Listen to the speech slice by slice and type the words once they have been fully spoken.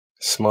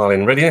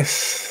Smiling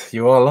readiness.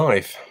 You are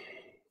live.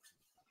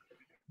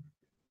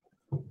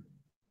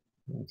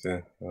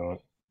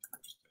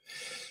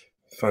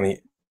 Funny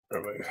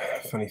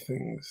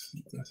things.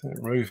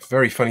 Remove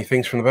very funny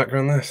things from the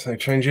background there. So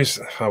changes.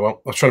 Oh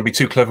well, I was trying to be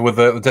too clever with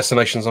the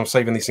destinations I'm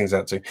saving these things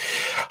out to.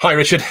 Hi,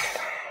 Richard.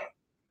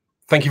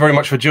 Thank you very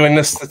much for joining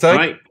us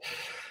today.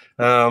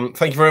 Hi.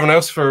 Thank you for everyone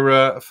else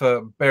for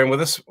bearing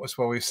with us. That's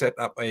why we've set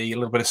up a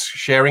little bit of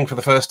sharing for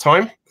the first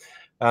time.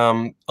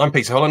 I'm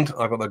Peter Holland.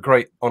 I've got the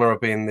great honour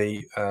of being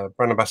the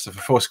brand ambassador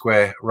for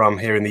Foursquare Rum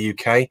here in the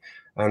UK.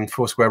 And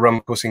Foursquare Rum,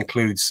 of course,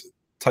 includes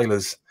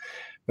Taylor's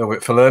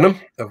Velvet Falernum,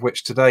 of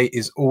which today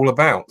is all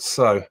about.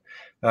 So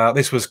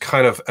this was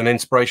kind of an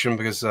inspiration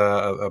because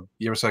a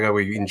year or so ago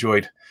we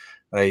enjoyed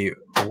a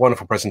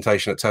wonderful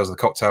presentation at Tales of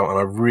the Cocktail, and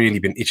I've really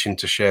been itching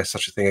to share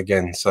such a thing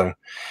again. So,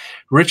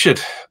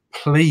 Richard,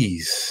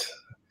 please.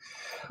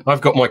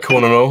 I've got my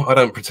corner roll. I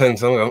don't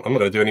pretend I'm not going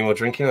to do any more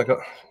drinking. I got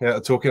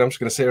talking. I'm just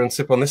going to sit here and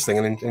sip on this thing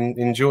and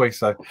enjoy.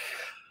 So,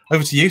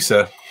 over to you,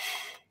 sir.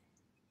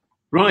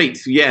 Right.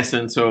 Yes.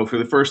 And so for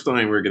the first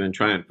time, we're going to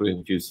try and put in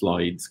a few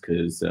slides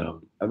because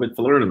Velvet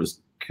Falernum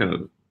is kind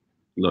of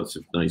lots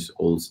of nice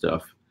old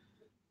stuff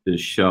to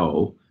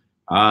show.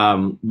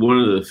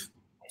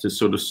 To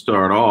sort of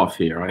start off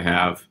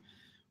here,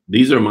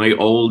 these are my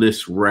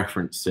oldest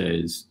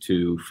references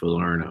to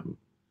Falernum.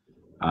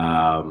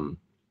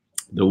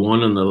 The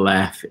one on the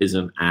left is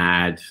an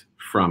ad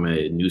from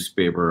a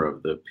newspaper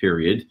of the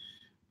period.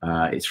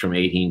 It's from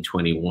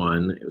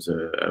 1821. It was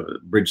a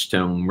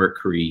Bridgetown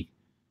Mercury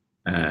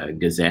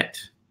Gazette.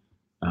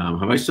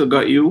 Have I still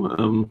got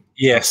you?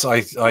 Yes,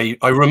 I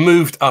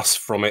removed us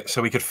from it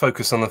so we could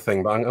focus on the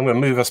thing, but I'm going to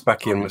move us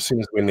back in as soon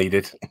as we need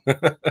it. Don't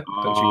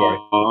you worry.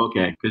 Oh,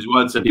 okay, because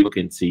once people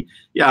can see.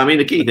 Yeah, I mean,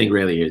 the key thing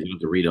really is you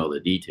have to read all the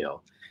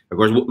detail. Of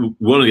course,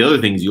 one of the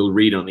other things you'll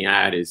read on the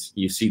ad is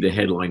you see the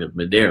headline of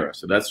Madeira.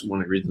 So that's one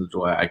of the reasons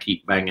why I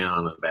keep banging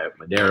on about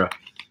Madeira.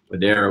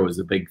 Madeira was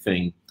a big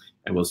thing,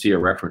 and we'll see a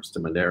reference to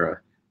Madeira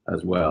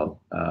as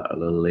well a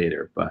little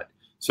later. But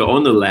so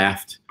on the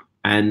left,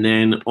 and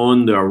then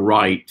on the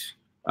right,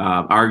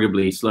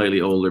 arguably slightly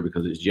older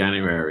because it's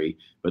January,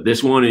 but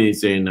this one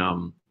is in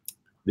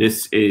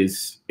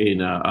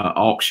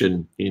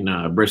auction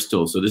in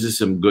Bristol. So this is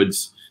some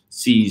goods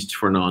seized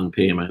for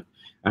non-payment.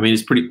 I mean,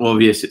 it's pretty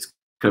obvious it's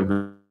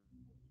coming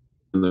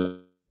from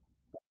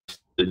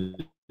the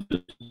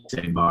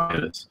same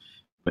Barbados,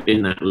 but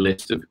in that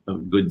list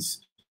of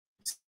goods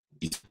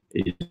is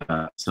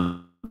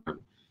some.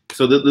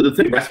 So the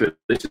thing about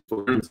this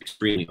is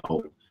extremely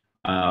old.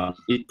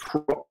 It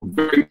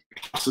very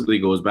possibly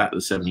goes back to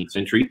the 17th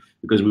century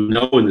because we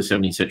know in the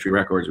 17th century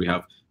records we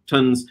have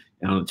tons,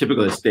 and on a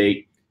typical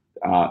estate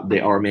they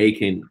are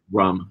making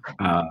rum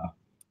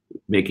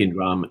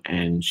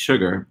and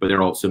sugar, but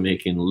they're also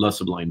making La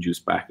Sublime juice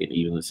back in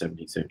even the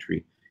 17th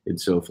century. And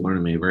so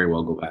Falernum may very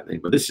well go back there.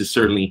 But this is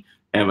certainly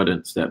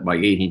evidence that by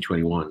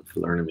 1821,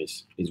 Falernum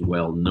is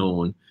well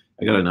known.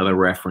 I got another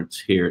reference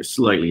here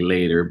slightly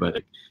later,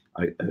 but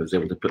I was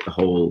able to put the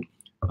whole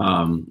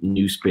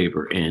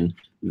newspaper in.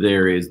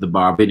 There is the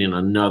Barbadian,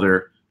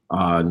 another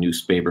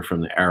newspaper from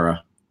the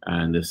era,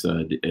 and this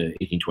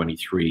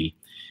 1823.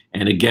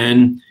 And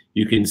again,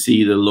 you can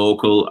see the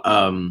local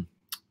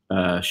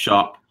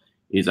shop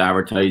is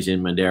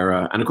advertising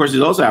Madeira, and of course,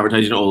 it's also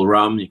advertising Old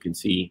Rum. You can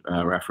see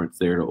reference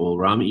there to Old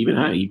Rum,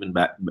 even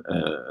back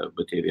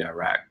Batavia,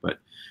 Iraq. But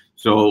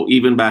so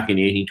even back in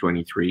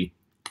 1823.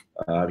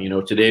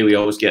 Today we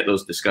always get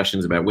those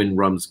discussions about when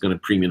rum's going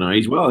to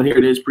premiumize. Well, here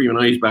it is,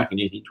 premiumized back in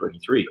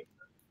 1823.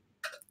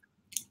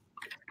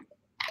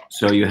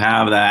 So you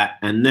have that,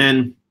 and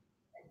then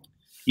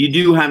you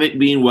do have it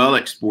being well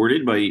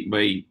exported by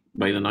the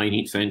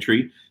 19th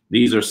century.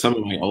 These are some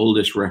of my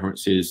oldest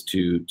references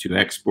to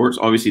exports.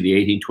 Obviously, the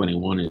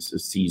 1821 is a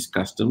seized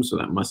custom, so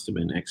that must have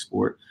been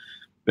export.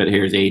 But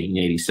here's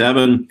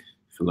 1887,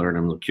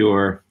 Falernum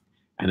liqueur,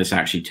 and this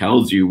actually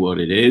tells you what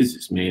it is.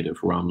 It's made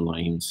of rum,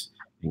 limes,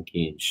 and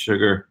cane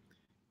sugar,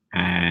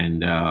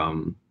 and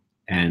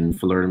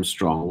Falernum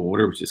strong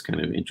water, which is kind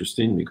of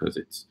interesting because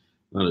it's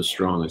not as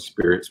strong as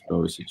spirits, but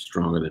obviously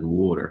stronger than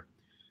water.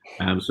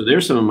 So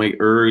there's some of my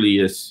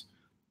earliest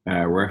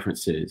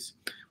references.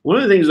 One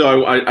of the things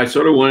I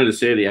sort of wanted to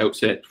say at the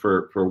outset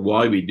for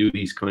why we do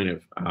these kind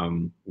of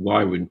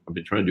why I've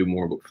been trying to do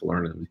more about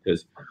Falernum,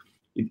 because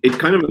it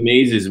kind of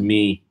amazes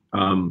me.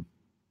 Well,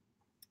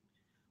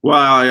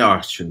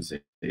 I shouldn't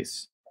say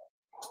this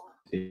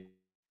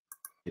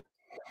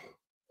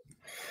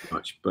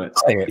much, but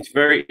it's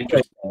very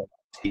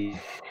interesting.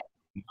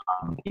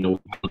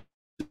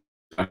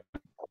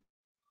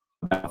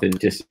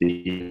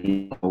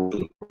 Authenticity, all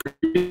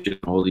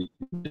these,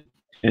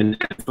 and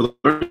for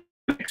the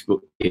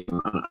textbook,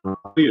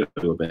 I'll read a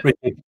little bit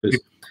because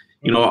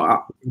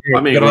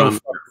I mean,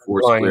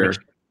 Foursquare. There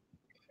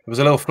was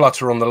a little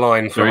flutter on the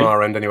line from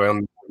our end, anyway,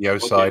 on the audio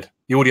side.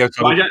 The audio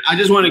side. Well, I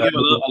just want to give a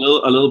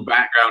little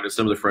background to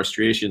some of the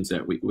frustrations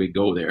that we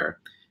go there,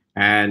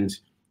 and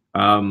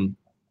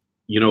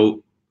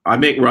I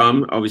make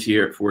rum obviously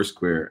here at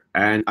Foursquare,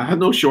 and I have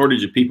no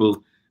shortage of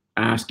people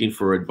asking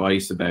for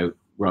advice about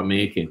rum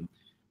making.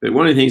 But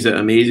one of the things that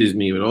amazes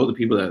me with all the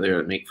people out there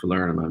that make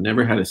Falernum, I've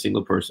never had a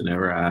single person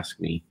ever ask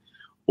me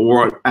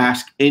or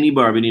ask any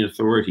Barbadian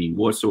authority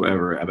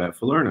whatsoever about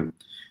Falernum.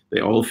 They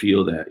all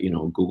feel that, you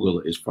know, Google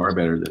is far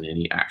better than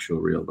any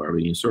actual real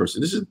Barbadian source.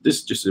 And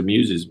this just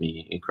amuses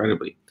me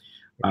incredibly.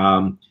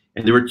 And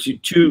there were two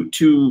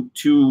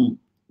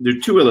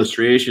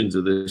illustrations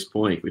of this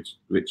point,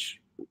 which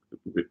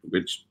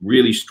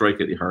really strike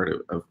at the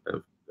heart of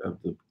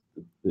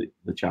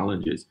the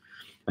challenges.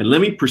 And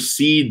let me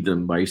precede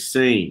them by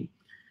saying,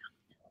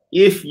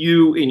 if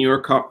you in your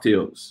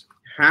cocktails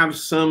have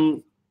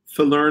some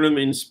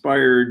Falernum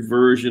inspired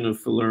version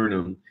of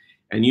Falernum,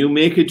 and you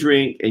make a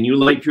drink and you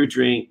like your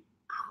drink,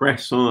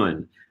 press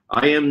on.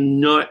 I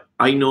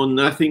know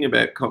nothing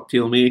about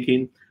cocktail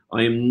making.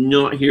 I am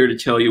not here to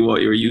tell you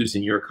what you're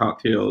using in your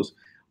cocktails.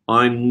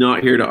 I'm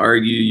not here to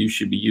argue you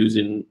should be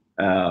using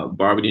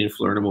Barbadian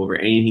Falernum over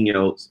anything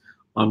else.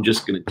 I'm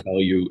just going to tell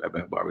you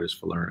about Barbados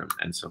Falernum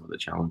and some of the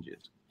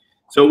challenges.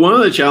 So one of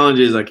the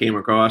challenges I came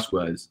across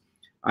was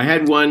I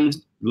had one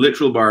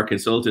literal bar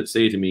consultant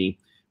say to me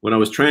when I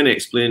was trying to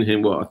explain to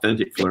him what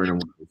authentic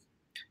Falernum was.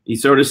 He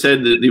sort of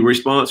said that the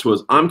response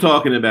was, I'm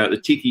talking about the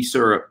tiki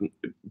syrup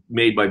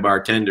made by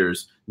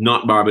bartenders,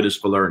 not Barbados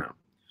Falernum.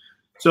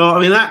 So, I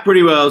mean, that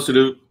pretty well sort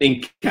of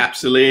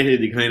encapsulated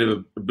the kind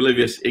of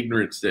oblivious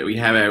ignorance that we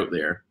have out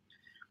there.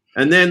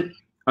 And then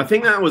I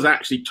think that was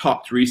actually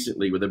topped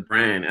recently with a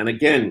brand. And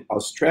again, I'll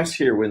stress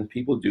here, when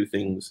people do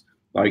things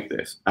like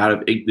this,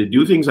 they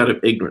do things out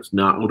of ignorance,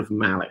 not out of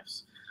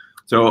malice.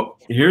 So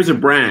here's a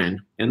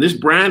brand, and this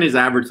brand is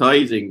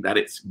advertising that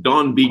it's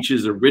Don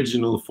Beach's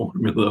original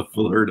formula of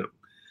Falernum.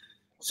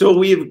 So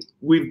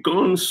we've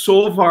gone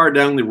so far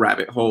down the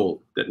rabbit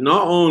hole that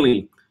not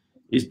only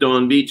is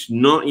Don Beach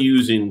not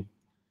using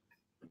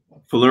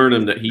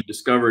Falernum that he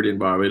discovered in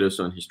Barbados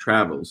on his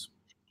travels,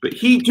 but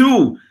he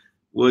too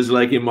was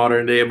like a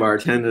modern day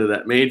bartender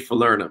that made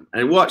Falernum.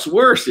 And what's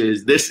worse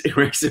is this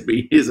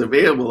recipe is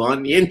available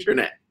on the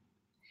internet.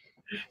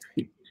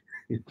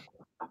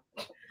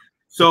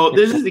 So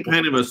this is the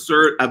kind of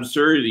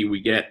absurdity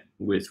we get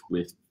with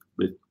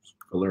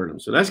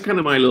Falernum. So that's kind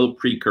of my little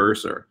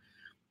precursor.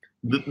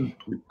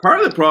 Part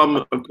of the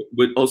problem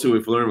with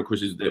Falernum, of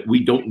course, is that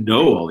we don't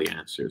know all the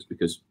answers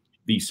because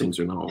these things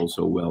are not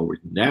also well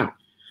written down.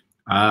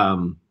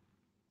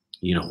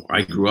 You know,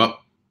 I grew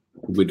up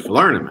with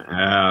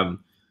Falernum.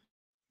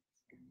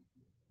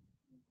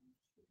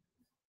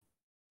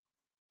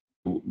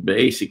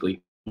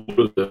 Basically,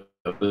 I'll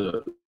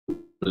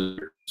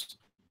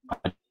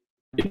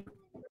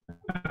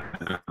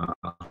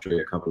show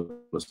you a couple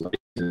of slides.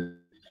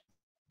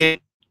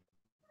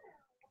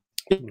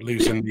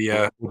 Losing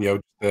the audio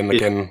then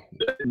again.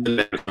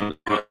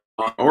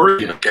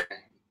 Origin.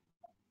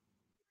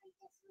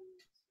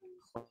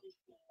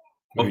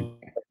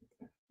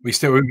 We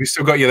still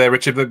got you there,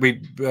 Richard. But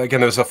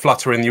again, there was a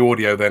flutter in the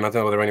audio then. I don't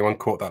know whether anyone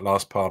caught that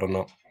last part or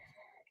not.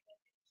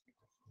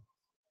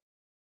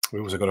 We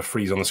also got a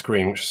freeze on the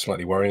screen, which is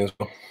slightly worrying as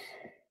well.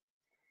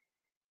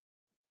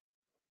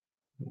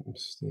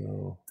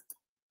 Still.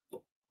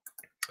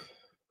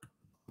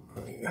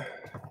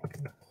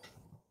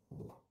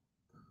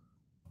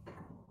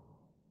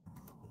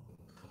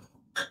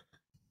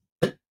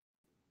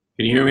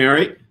 Can you hear me all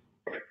right?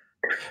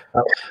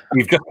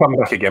 You've just come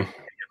back again.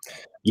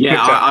 Yeah,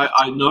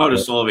 I know how to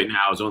solve it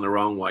now. I was on the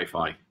wrong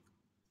Wi-Fi.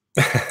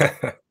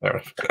 So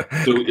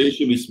it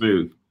should be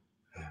smooth.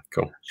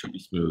 Cool. It should be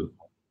smooth.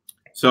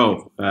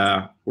 So,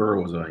 where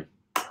was I?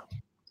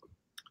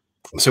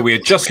 So we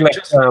had just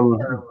left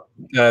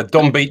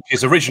Don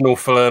Beach's original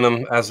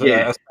Falernum as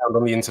found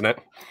on the internet.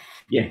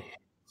 Yeah.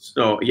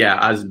 So, yeah,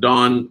 as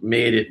Don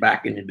made it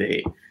back in the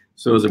day.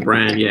 So as a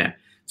brand, yeah.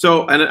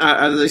 So, and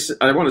as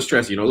I want to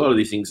stress, you know, a lot of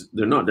these things,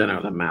 they're not done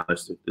out of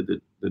malice.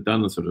 They're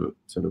done sort of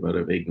out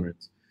of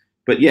ignorance.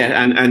 But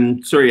yeah,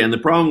 and the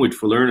problem with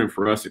Falernum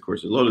for us, of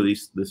course, a lot of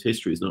this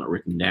history is not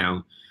written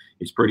down.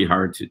 It's pretty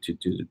hard to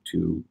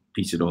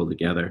piece it all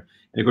together.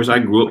 And of course, I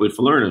grew up with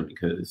Falernum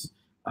because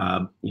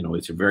you know,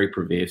 it's a very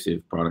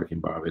pervasive product in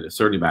Barbados.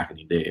 Certainly back in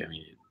the day. I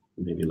mean,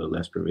 maybe a little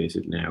less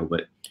pervasive now,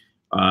 but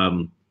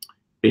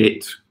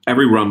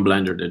every rum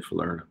blender did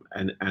Falernum,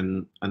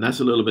 and that's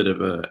a little bit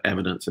of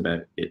evidence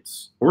about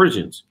its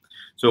origins.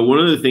 So one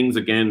of the things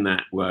again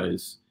that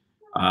was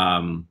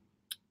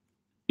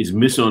is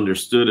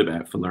misunderstood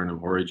about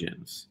Falernum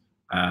origins,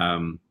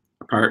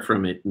 apart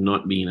from it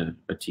not being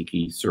a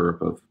tiki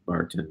syrup of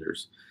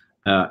bartenders,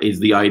 is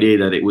the idea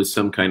that it was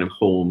some kind of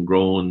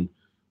homegrown,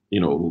 you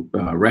know,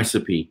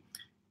 recipe,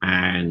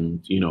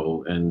 and you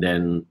know, and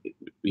then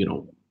you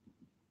know,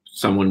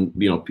 someone,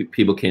 you know,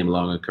 people came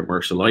along and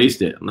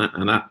commercialized it,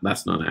 and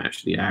that's not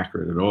actually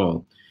accurate at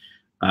all.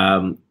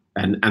 And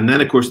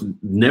that, of course,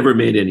 never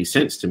made any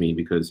sense to me,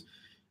 because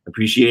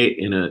appreciate,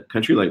 in a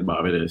country like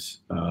Barbados,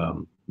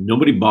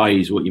 nobody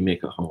buys what you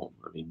make at home.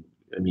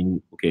 I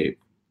mean, okay,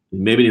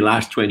 maybe in the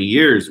last 20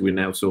 years we're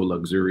now so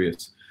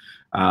luxurious,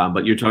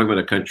 but you're talking about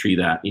a country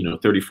that, you know,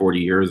 30, 40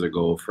 years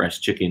ago,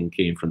 fresh chicken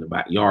came from the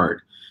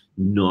backyard.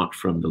 not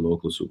from the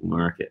local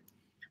supermarket.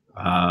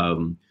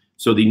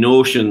 So the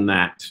notion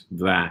that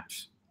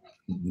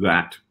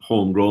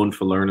homegrown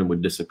Falernum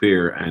would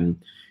disappear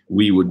and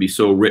we would be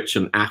so rich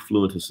and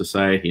affluent a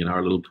society in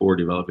our little poor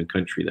developing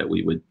country that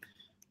we would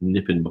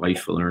nip and buy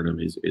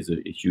Falernum is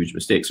a huge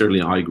mistake.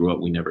 Certainly, I grew up,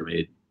 we never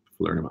made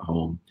Falernum at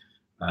home.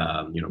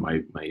 You know,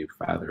 my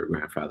father or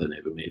grandfather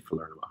never made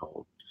Falernum at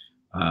home.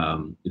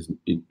 Is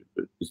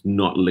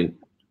not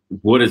linked.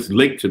 What is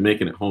linked to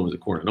making it home is the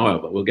corn and oil,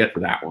 but we'll get to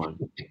that one.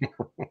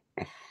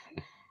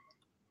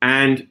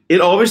 And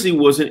it obviously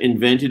wasn't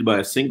invented by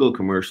a single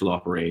commercial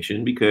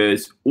operation,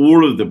 because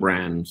all of the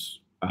brands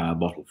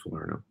bottled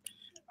Falernum.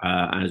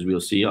 As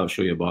we'll see, I'll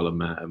show you a bottle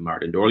of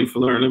Martin Dorley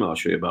Falernum. I'll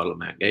show you a bottle of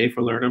Matt Gay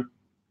Falernum.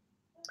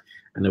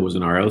 And there was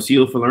an R.L.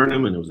 Seale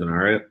Falernum, and there was an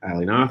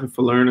Alinata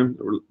Falernum.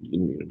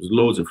 There was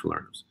loads of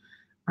Falernums.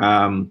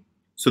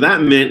 So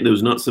that meant there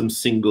was not some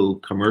single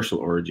commercial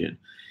origin.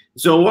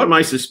 So what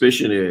my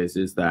suspicion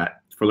is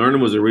that Falernum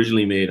was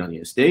originally made on the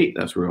estate.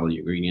 That's where all the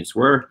ingredients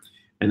were.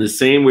 And the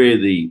same way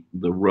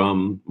the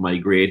rum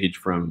migrated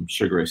from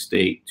sugar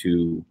estate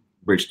to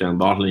Bridgetown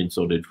bottling,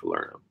 so did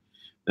Falernum.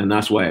 And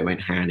that's why it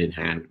went hand in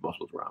hand with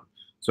bottled rum.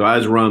 So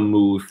as rum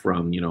moved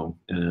from, you know,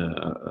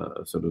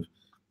 a sort of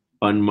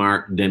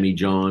unmarked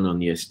demijohn on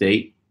the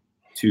estate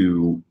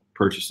to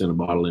purchasing a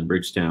bottle in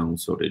Bridgetown,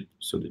 so did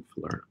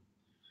Falernum.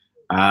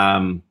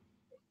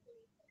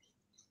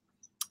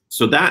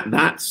 So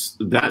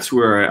that's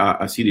where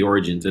I see the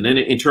origins. And then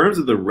in terms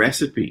of the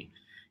recipe,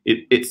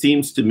 it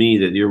seems to me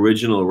that the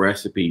original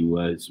recipe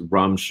was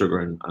rum, sugar,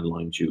 and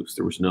lime juice.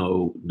 There was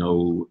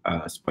no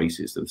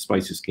spices. The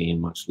spices came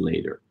much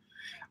later.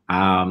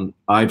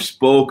 I've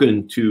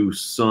spoken to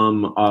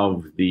some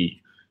of the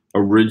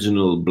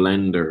original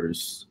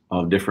blenders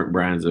of different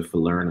brands of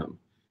Falernum,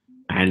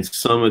 and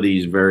some of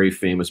these very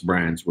famous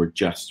brands were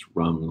just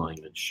rum,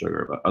 lime, and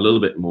sugar, but a little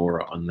bit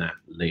more on that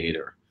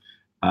later.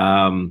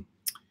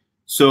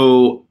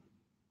 So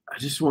I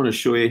just want to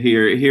show you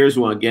here. Here's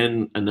one,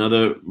 again,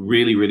 another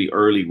really, really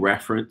early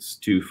reference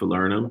to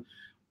Falernum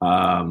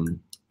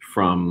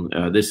from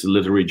this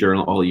literary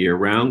journal All Year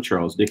Round,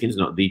 Charles Dickens,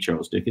 not the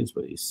Charles Dickens,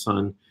 but his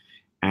son.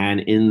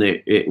 And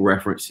it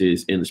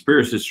references in the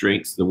spirituous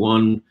drinks, the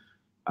one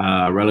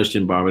relished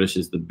in Barbados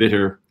is the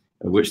bitter,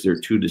 of which there are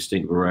two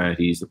distinct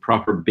varieties. The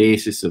proper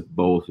basis of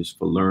both is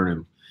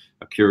Falernum,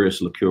 a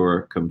curious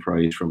liqueur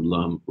comprised from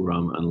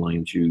rum and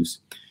lime juice.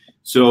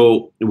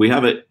 So we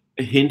have a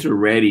hint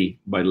already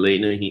by the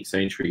late 19th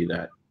century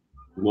that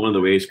one of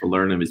the ways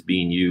Falernum is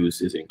being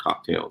used is in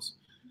cocktails.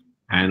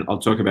 And I'll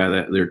talk about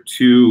that. There are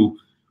two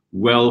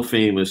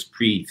well-famous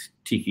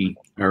pre-tiki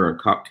era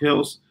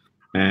cocktails.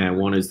 And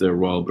one is the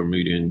Royal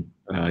Bermudian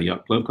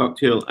Yacht Club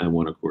cocktail, and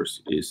one, of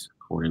course, is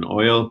corn and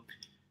oil.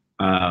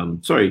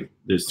 Sorry,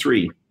 there's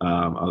three.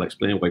 I'll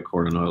explain why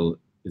corn and oil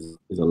is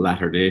a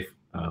latter-day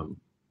rum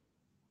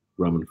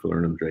and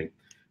Falernum drink.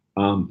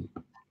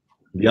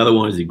 The other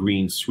one is the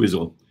green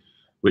swizzle,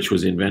 which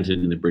was invented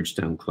in the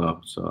Bridgetown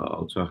Club. So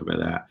I'll talk about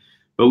that.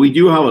 But we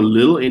do have a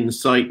little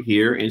insight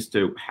here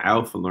into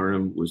how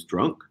Falernum was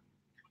drunk.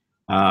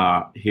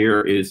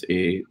 Here is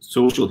a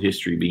social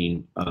history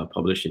being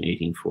published in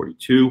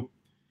 1842.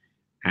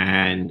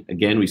 And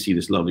again, we see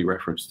this lovely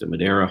reference to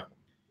Madeira.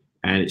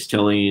 And it's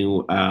telling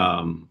you,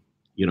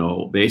 you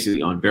know,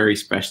 basically on very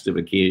festive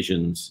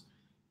occasions,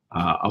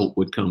 out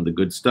would come the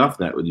good stuff.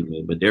 That would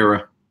be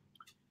Madeira.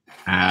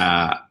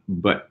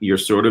 But your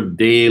sort of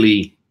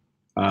daily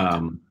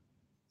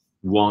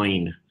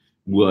wine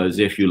was,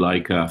 if you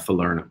like,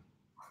 Falernum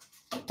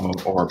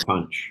or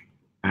punch.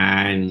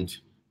 And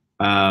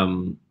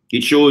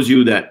it shows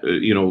you that,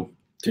 you know,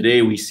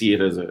 today we see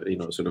it as a, you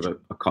know, sort of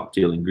a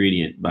cocktail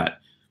ingredient, but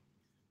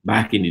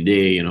back in the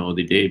day, you know,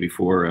 the day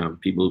before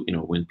people, you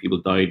know, when people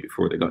died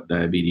before they got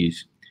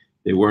diabetes,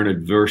 they weren't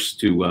adverse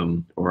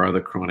to or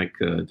other chronic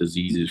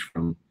diseases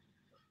from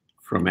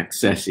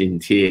excess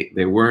intake.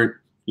 They weren't,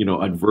 you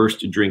know, adverse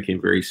to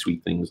drinking very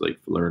sweet things like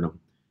Falernum,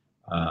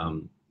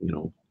 you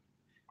know,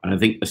 and I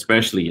think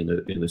especially in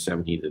the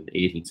 17th and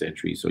 18th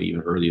century, so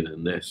even earlier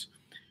than this,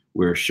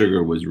 where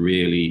sugar was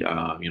really,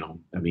 you know,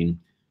 I mean,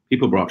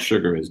 people brought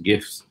sugar as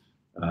gifts.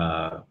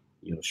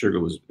 You know, sugar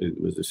was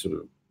a sort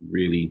of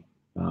really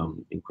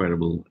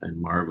incredible and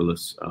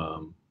marvelous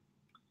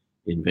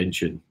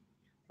invention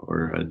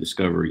or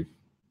discovery.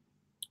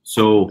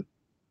 So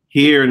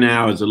here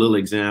now is a little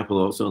example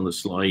also on the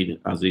slide.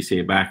 As they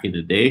say, back in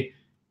the day,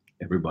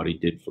 everybody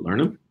did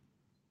Falernum.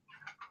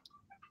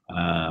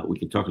 We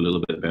can talk a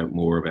little bit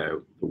more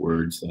about the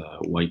words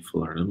white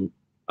Falernum.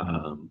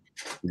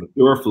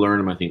 Liqueur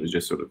Falernum, I think, was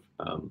just sort of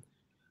a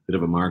bit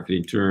of a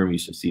marketing term. You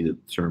used to see the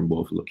term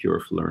both liqueur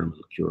Falernum and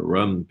liqueur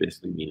rum,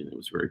 basically meaning it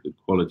was very good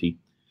quality.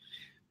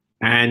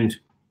 And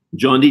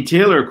John D.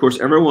 Taylor, of course,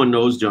 everyone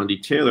knows John D.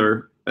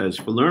 Taylor as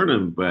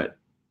Falernum, but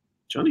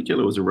John D.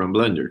 Taylor was a rum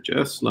blender,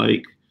 just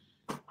like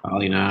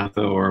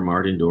Alinata or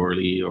Martin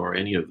Dorley or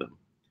any of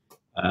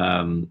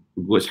them.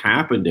 What's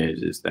happened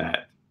is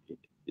that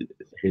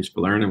his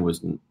Falernum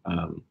was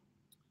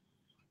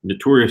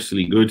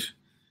notoriously good,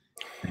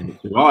 and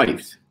it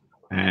survived.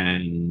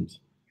 And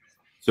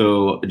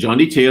So John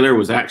D. Taylor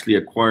was actually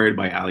acquired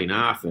by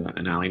Alinatha,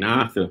 and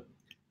Alinatha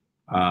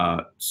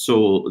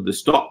sold the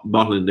stock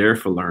bottling their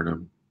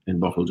Falernum and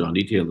bottled John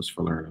D. Taylor's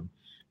Falernum.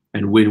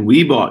 And when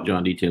we bought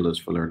John D. Taylor's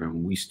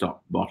Falernum, we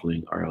stopped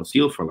bottling R.L.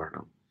 Seale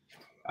Falernum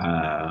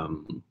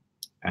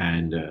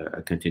and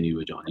continued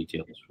with John D.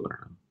 Taylor's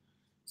Falernum.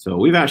 So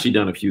we've actually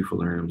done a few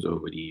Falernums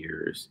over the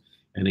years.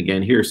 And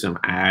again, here's some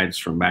ads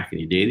from back in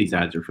the day. These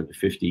ads are from the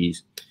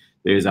 50s.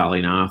 There's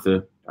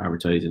Alinatha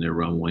advertising their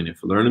rum, wine, and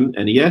Falernum.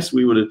 And yes,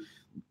 we would have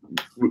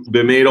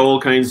been made all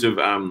kinds of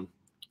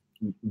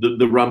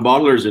the rum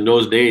bottlers in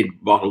those days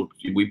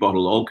we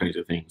bottled all kinds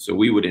of things. So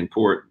we would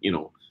import, you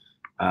know,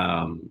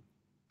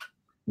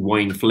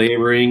 wine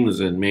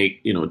flavorings and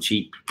make, you know,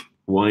 cheap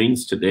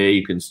wines. Today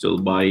you can still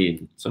buy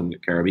in some of the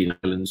Caribbean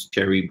islands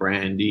cherry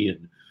brandy,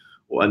 and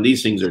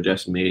these things are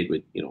just made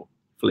with, you know,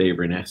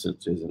 flavor and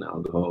essences and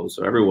alcohol.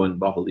 So everyone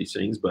bottled these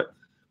things, but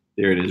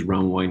there it is,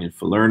 rum, wine, and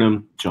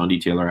Falernum. John D.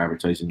 Taylor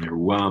advertising their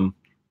rum.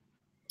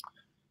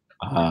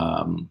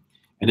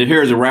 And then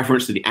here's a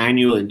reference to the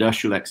annual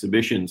industrial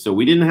exhibition. So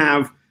we didn't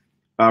have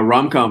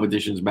rum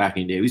competitions back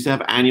in the day. We used to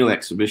have annual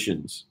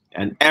exhibitions,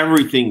 and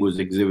everything was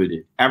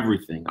exhibited.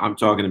 Everything. I'm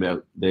talking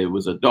about, there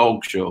was a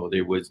dog show.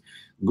 There was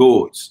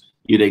goats.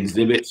 You'd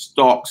exhibit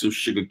stalks of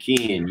sugar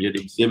cane. You'd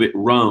exhibit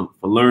rum,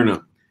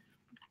 Falernum.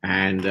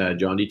 And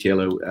John D.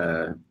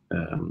 Taylor,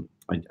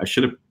 I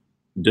should have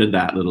done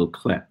that little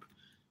clip,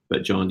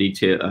 but John D.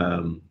 Taylor,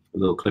 a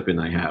little clipping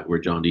I have where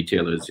John D.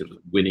 Taylor is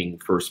winning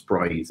first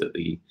prize at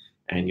the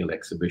annual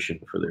exhibition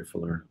for their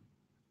Falernum.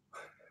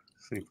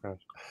 Super.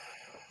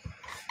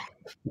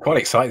 I'm quite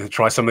excited to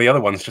try some of the other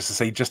ones just to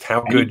see just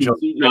how good John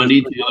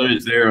D. Taylor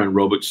is there on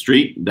Roebuck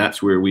Street.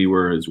 That's where we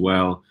were as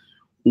well.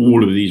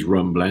 All of these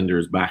rum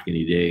blenders back in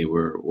the day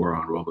were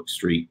on Roebuck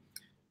Street.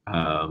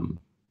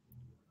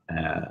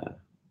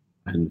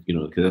 And, you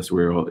know, because that's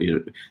where, all, you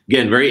know,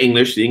 again, very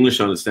English. The English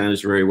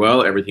understands very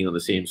well everything on the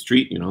same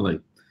street, you know,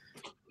 like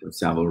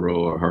Savile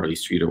Row or Harley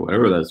Street or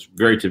whatever. That's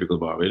very typical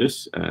of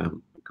Barbados.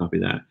 Copy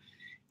that.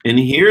 And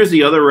here's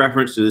the other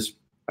reference to this,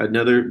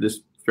 this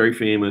very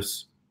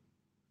famous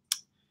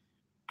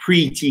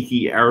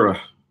pre-tiki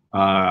era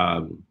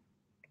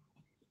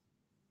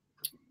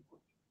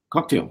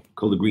cocktail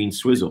called the Green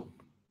Swizzle.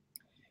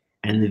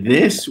 And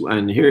this,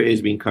 and here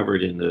is being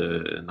covered in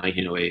the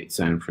 1908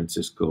 San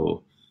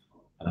Francisco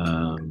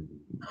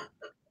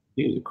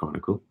here's a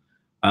chronicle.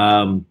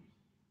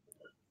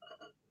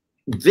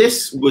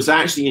 This was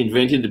actually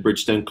invented in the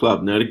Bridgetown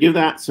Club. Now, to give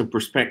that some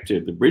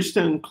perspective, the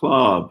Bridgetown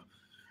Club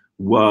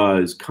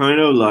was kind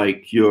of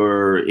like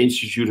your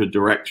Institute of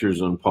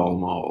Directors on Pall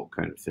Mall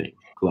kind of thing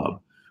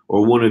club,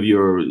 or one of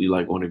your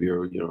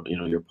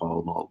your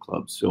Pall Mall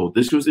clubs. So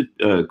this was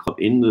a club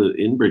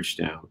in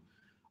Bridgetown,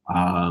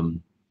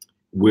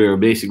 where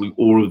basically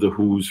all of the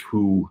who's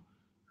who,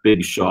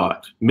 big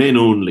shot, men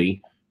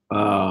only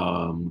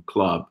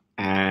club.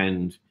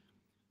 And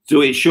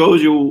so it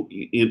shows you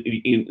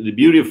in the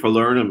beauty of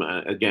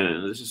Falernum, again,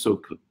 and this is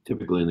so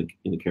typical in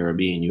the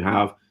Caribbean, you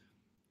have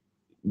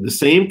the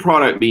same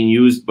product being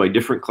used by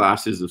different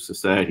classes of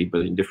society,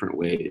 but in different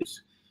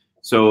ways.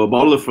 So a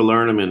bottle of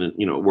Falernum in a,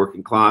 you know,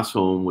 working class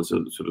home was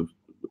a sort of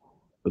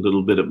a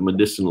little bit of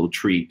medicinal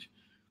treat.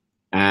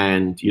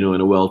 And, you know,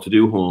 in a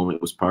well-to-do home,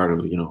 it was part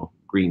of, you know,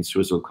 Green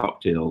Swizzle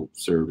cocktail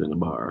served in a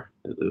bar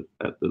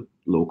at the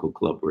local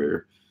club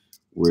where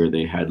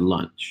they had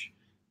lunch.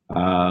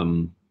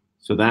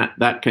 So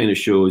that kind of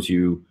shows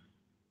you.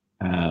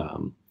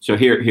 So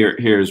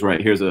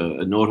here's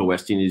a note of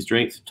West Indies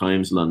drinks,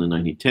 Times, London,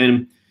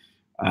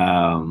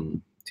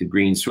 1910. To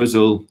Green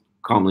Swizzle,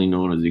 commonly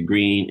known as the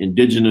Green,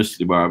 indigenous to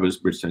the Barbados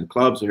Bridgetown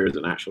Club. So here's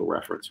an actual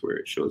reference where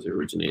it shows it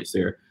originates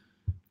there,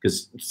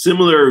 because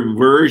similar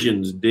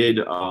versions did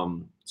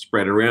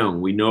spread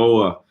around. We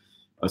know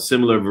a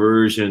similar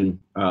version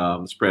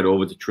spread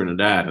over to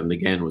Trinidad, and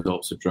again was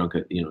also drunk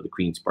at, you know, the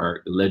Queen's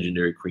Park, the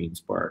legendary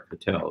Queen's Park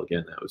Hotel.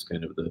 Again, that was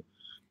kind of the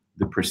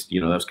you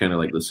know, that's kind of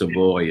like the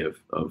Savoy of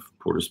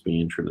Port of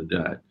Spain,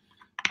 Trinidad.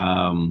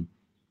 In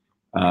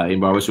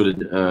Barbados,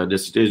 with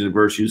distillation of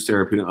virtues,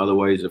 therapeutic,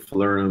 otherwise a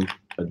Falernum,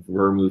 a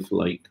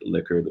vermouth-like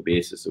liquor, the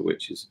basis of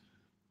which is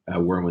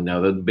wormwood.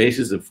 Now, the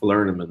basis of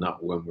Falernum is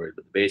not wormwood,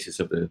 but the basis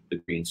of the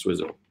Green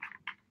Swizzle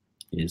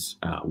is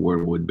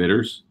wormwood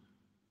bitters.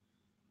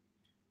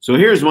 So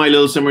here's my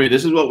little summary.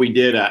 This is what we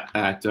did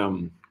at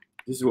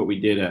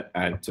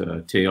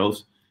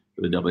Tales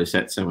for the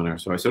WSET seminar.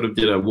 So I sort of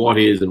did a what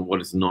is and what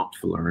is not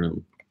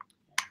Falernum.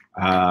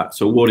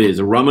 So what is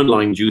a rum and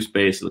lime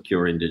juice-based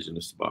liqueur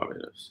indigenous to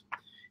Barbados?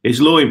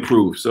 It's low in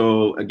proof.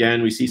 So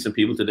again, we see some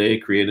people today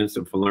creating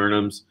some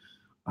Falernums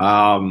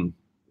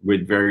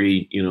with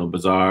very, you know,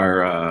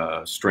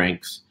 bizarre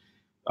strengths.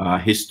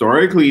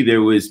 Historically,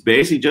 there was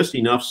basically just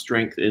enough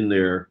strength in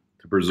there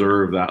to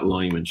preserve that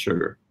lime and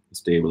sugar,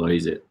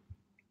 stabilize it.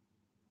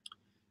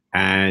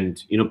 And,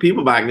 you know,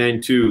 people back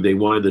then too, they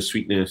wanted the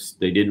sweetness.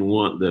 They didn't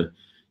want the,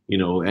 you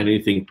know,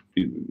 anything,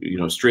 you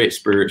know, straight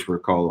spirits were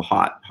called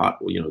hot,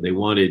 you know, they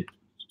wanted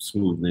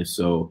smoothness.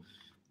 So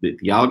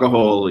the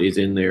alcohol is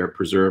in there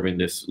preserving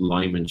this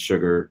lime and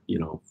sugar,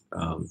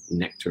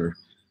 nectar.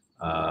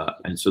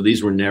 And so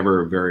these were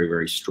never very,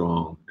 very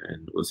strong.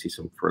 And we'll see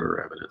some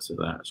further evidence of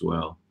that as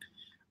well.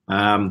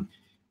 And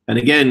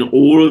again,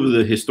 all of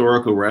the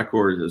historical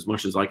records, as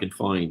much as I can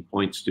find,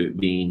 points to it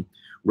being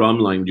rum,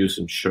 lime juice,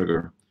 and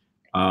sugar.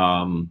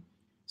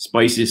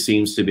 Spices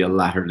seems to be a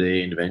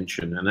latter-day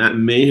invention, and that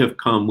may have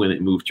come when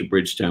it moved to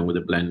Bridgetown with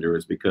the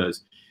blenders,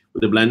 because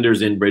with the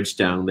blenders in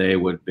Bridgetown, they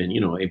would have been,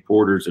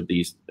 importers of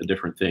these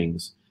different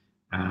things.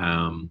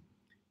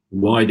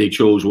 Why they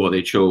chose what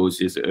they chose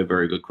is a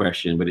very good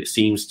question, but it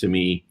seems to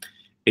me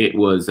it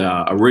was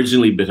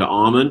originally bitter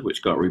almond,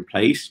 which got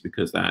replaced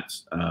because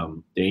that's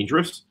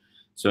dangerous.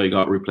 So it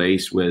got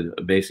replaced with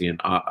basically an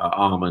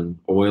almond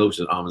oil, which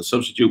is an almond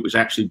substitute, which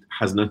actually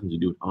has nothing to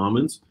do with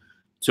almonds.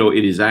 So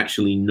it is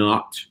actually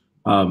not,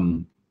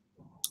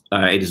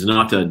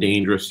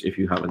 dangerous if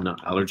you have a nut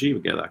allergy. We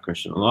get that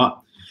question a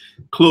lot.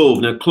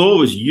 Clove. Now,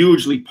 clove is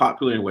hugely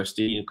popular in West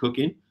Indian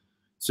cooking.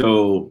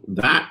 So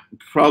that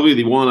probably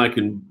the one I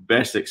can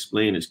best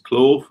explain is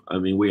clove. I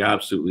mean,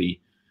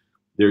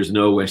 there's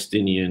no West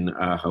Indian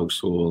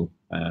household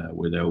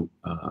without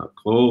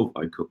clove.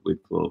 I cook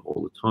with clove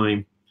all the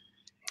time.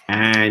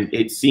 And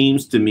it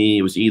seems to me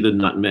it was either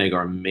nutmeg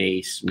or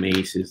mace.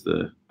 Mace is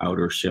the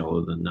outer shell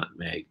of the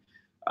nutmeg.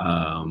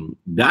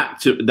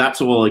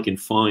 That's all I can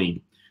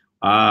find.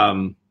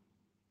 I'll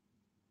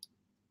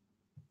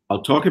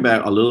talk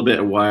about a little bit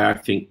of why I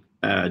think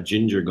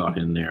ginger got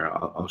in there.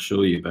 I'll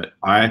show you, but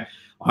I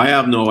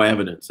have no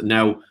evidence.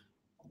 Now,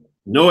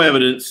 no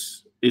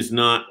evidence is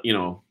not,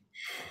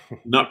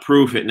 not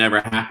proof it never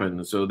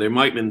happened. So there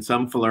might have been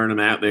some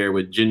falernum out there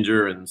with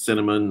ginger and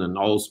cinnamon and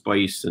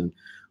allspice, and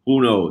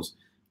who knows.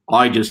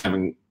 I just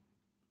haven't,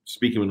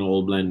 speaking of an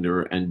old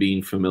blender and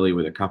being familiar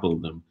with a couple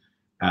of them.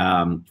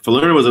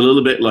 Falernum was a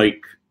little bit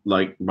like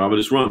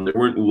Barbados rum. They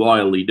weren't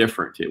wildly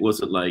different. It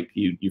wasn't like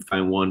you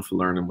found one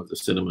falernum was a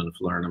cinnamon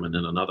falernum and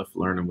then another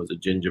falernum was a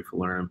ginger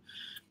falernum.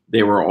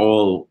 They were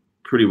all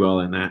pretty well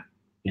in that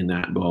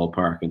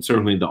ballpark, and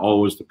certainly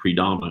always the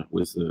predominant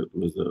was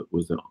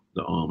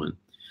the almond.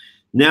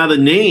 Now the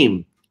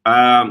name,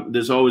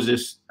 there's always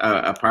this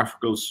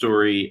apocryphal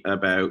story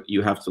about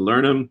you have to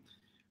learn them.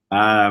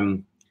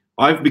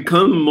 I've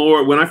become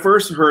more, when I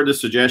first heard the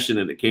suggestion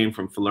that it came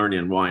from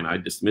Falernian wine, I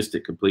dismissed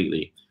it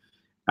completely.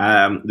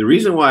 The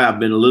reason why I've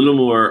been a little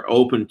more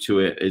open to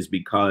it is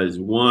because,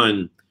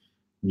 one,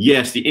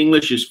 yes, the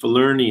English is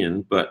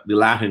Falernian, but the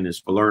Latin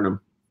is Falernum.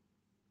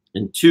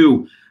 And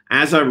two,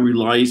 as I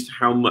realized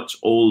how much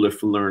older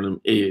Falernum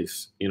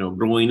is,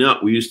 growing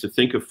up, we used to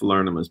think of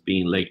Falernum as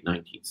being late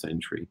 19th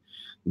century.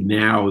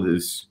 Now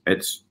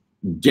it's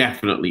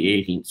definitely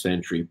 18th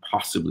century,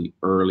 possibly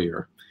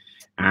earlier.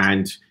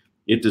 And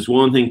if there's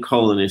one thing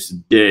colonists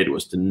did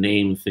was to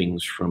name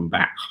things from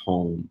back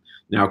home.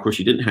 Now, of course,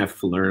 you didn't have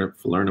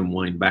Falernum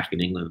wine back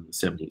in England in the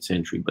 17th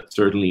century, but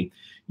certainly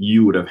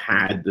you would have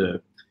had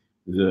the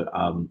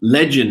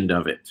legend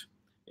of it.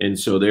 And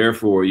so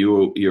therefore,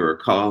 you're a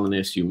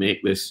colonist, you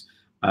make this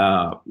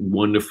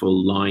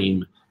wonderful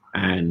lime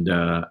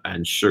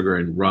and sugar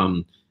and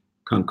rum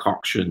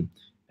concoction.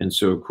 And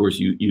so, of course,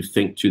 you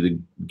think to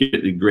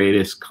get the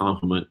greatest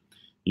compliment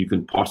you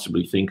can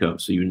possibly think of.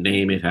 So you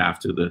name it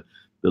after the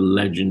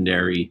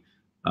legendary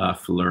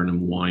Falernum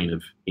wine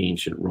of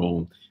ancient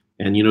Rome.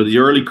 And, the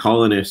early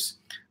colonists,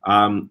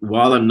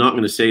 while I'm not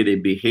going to say they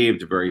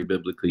behaved very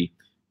biblically,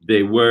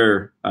 they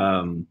were,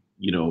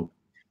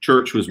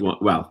 church was one.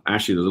 Well,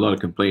 actually, there's a lot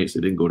of complaints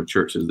they didn't go to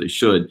church as they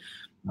should.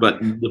 But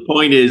the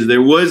point is,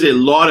 there was a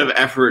lot of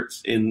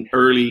efforts in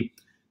early,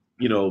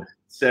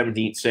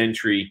 17th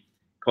century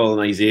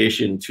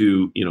colonization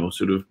to,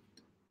 sort of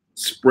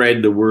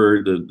spread the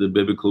word, the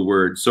biblical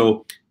word.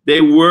 So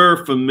they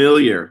were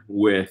familiar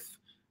with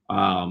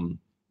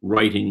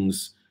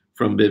writings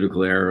from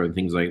biblical era and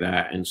things like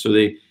that. And so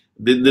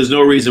there's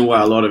no reason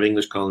why a lot of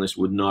English colonists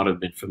would not have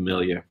been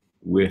familiar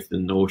with the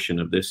notion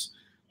of this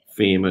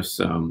famous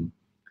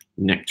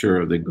nectar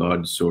of the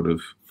gods sort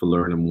of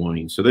Falernum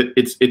wine. So that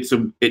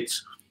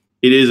it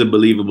is a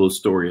believable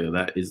story.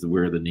 That is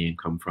where the name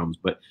comes from.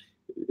 But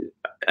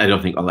I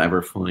don't think I'll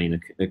ever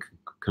find a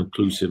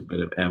conclusive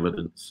bit of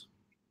evidence.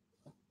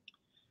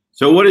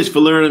 So what is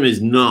Falernum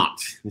is not.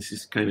 This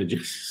is kind of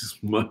just as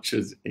much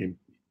as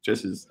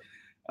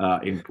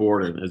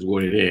important as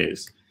what it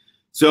is.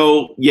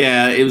 So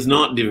yeah, it was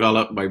not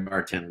developed by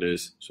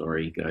bartenders.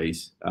 Sorry,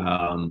 guys.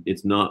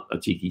 It's not a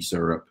tiki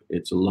syrup.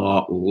 It's a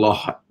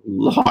lot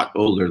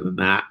older than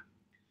that.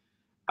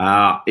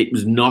 It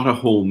was not a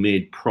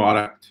homemade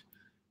product.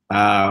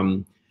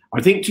 I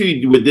think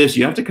too, with this,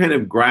 you have to kind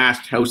of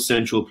grasp how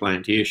central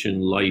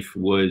plantation life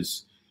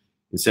was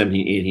in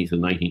 17th, 18th,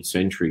 and 19th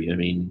century. I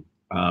mean,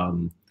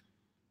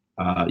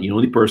 the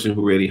only person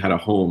who really had a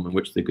home in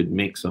which they could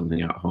make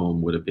something at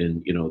home would have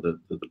been,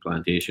 the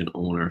plantation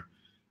owner.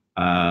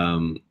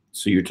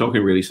 So you're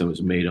talking really something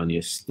that's made on the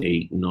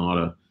estate, not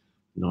a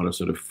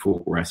sort of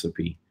folk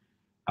recipe.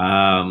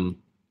 So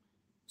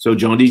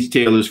John D.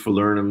 Taylor's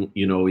Falernum,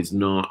 is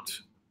not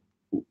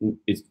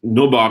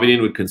no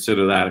Barbadian would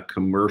consider that a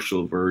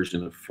commercial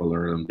version of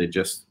Falernum.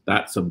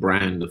 That's a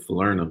brand of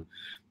Falernum.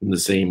 In the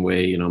same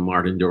way, you know,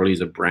 Martin Dorley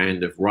is a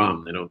brand of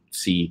rum. They don't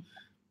see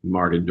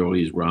Martin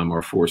Dorley's rum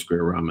or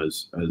Foursquare rum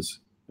as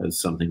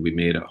something we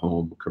made at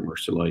home,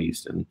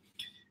 commercialized. And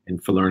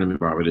Falernum in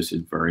Barbados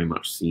is very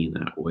much seen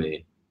that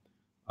way.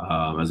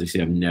 As I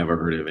say, I've never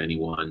heard of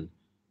anyone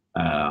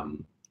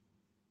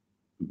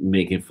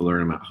making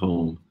Falernum at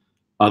home,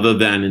 other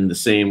than in the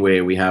same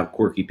way we have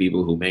quirky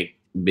people who make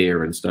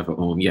beer and stuff at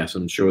home. Yes,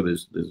 I'm sure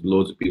there's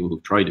loads of people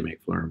who've tried to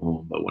make Falernum at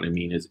home, but what I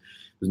mean is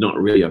there's not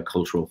really a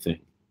cultural thing.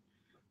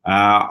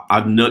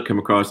 I've not come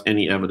across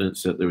any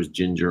evidence that there was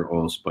ginger,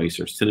 allspice,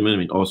 or cinnamon. I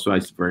mean,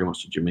 allspice is very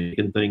much a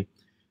Jamaican thing.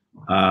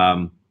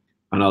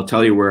 And I'll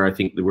tell you where I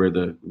think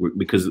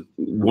because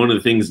one of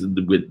the things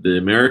with the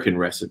American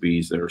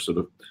recipes that are sort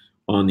of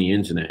on the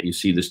internet, you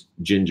see this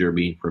ginger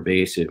being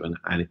pervasive,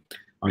 and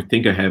I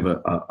think I have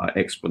a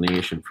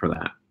explanation for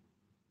that.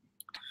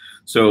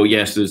 So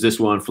yes, there's this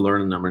one,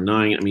 Falernum number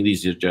 9. I mean,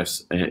 these are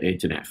just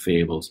internet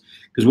fables.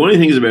 Because one of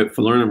the things about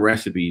Falernum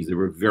recipes, they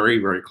were very,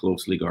 very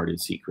closely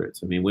guarded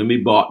secrets. I mean, when we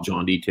bought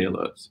John D.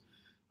 Taylor's,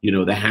 you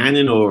know, the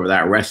handing over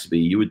that recipe,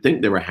 you would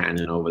think they were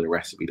handing over the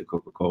recipe to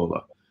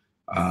Coca-Cola.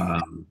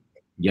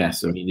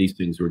 Yes, I mean, these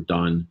things were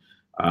done,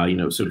 you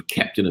know, sort of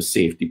kept in a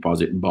safe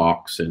deposit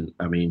box. And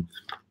I mean,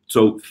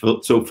 so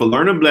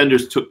Falernum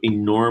blenders took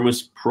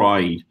enormous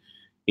pride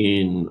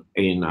in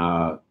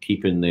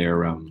keeping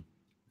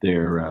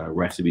their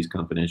recipes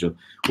confidential.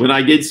 When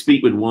I did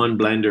speak with one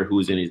blender who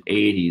was in his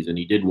 80s, and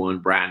he did one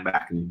brand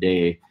back in the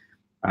day,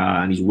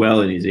 and he's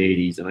well in his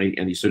 80s,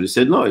 and he sort of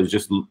said, no, it was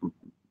just,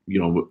 you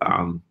know,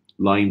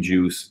 lime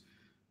juice,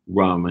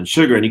 rum, and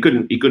sugar, and he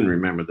couldn't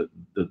remember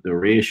the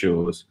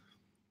ratios.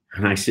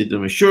 And I said to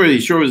him, sure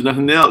was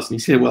nothing else. And he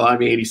said, well,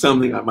 I'm 80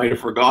 something, I might have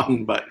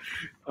forgotten, but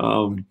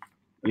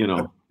you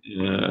know,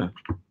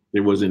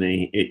 there wasn't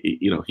any,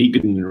 you know, he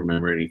couldn't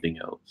remember anything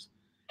else.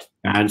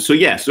 And so,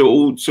 yeah,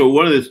 so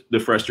one of the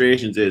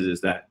frustrations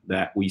is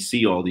that we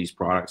see all these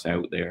products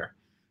out there,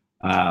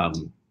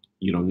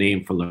 you know,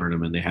 named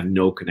Falernum, and they have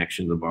no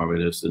connection to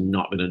Barbados, and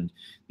not been,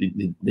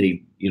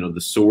 they you know,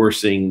 the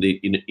sourcing,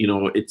 you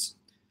know, it's,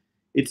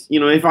 you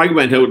know, if I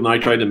went out and I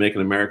tried to make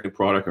an American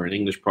product or an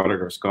English product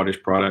or a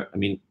Scottish product, I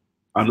mean,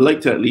 I'd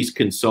like to at least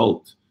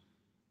consult,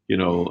 you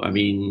know, I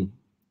mean,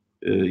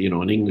 you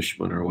know, an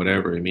Englishman or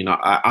whatever. I mean,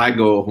 I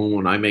go home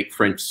and I make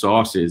French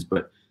sauces,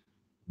 but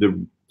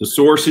the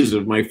sources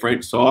of my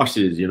French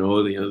sauces, you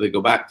know, they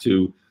go back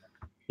to,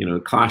 you know,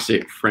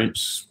 classic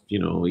French, you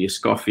know,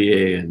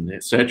 Escoffier and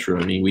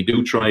etc. I mean, I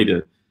do try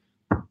to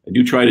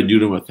do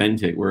them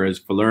authentic,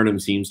 whereas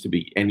Falernum seems to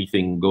be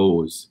anything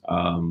goes.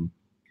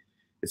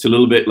 It's a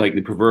little bit like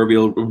the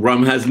proverbial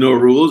rum has no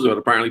rules, but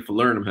apparently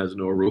Falernum has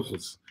no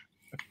rules.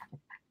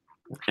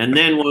 And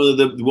then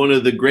one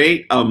of the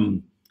great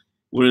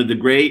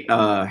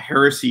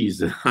heresies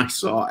that I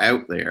saw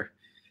out there,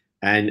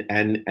 and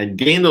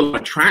gained a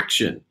lot of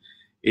traction,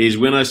 is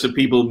when I saw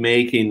people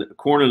making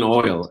corn and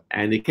oil,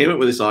 and they came up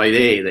with this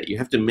idea that you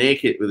have to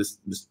make it with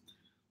this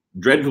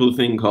dreadful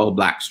thing called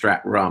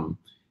blackstrap rum,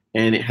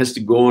 and it has to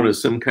go on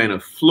as some kind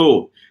of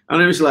float.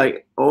 And I was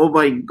like, oh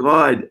my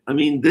God, I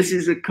mean, this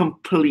is a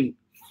complete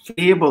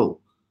fable.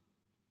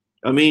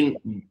 I mean,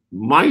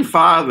 my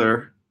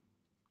father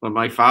on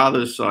my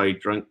father's side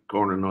drank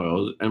corn and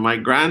oils, and my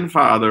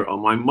grandfather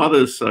on my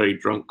mother's side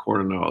drank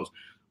corn and oils.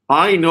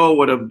 I know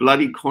what a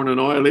bloody corn and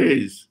oil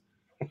is.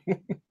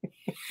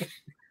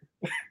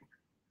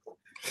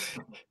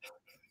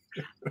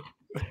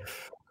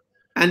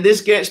 And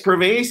this gets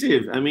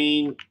pervasive. I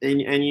mean,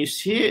 and you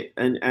see it,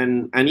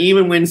 and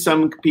even when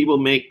some people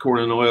make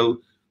corn and oil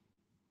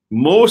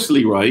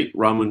mostly right,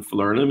 rum and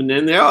Falernum, and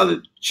then they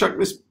chuck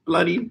this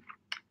bloody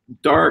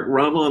dark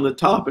rum on the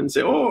top and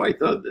say, oh, I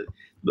thought that.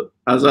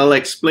 As I'll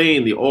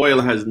explain, the oil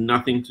has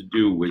nothing to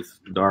do with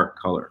dark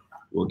color.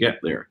 We'll get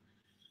there.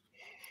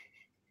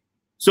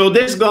 So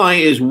this guy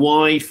is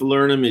why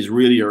Falernum is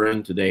really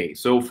around today.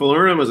 So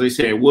Falernum, as I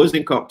say, was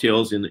in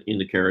cocktails in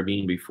the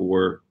Caribbean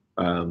before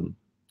Don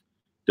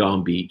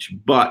Beach,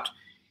 but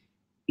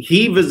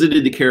he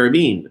visited the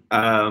Caribbean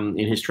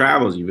in his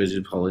travels. He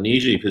visited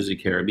Polynesia, he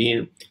visited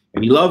Caribbean,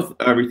 and he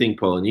loved everything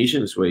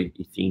Polynesian. That's why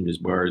he themed his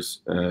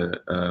bars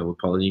with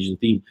Polynesian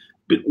theme.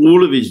 But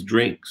all of his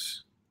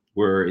drinks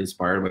were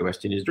inspired by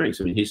West Indian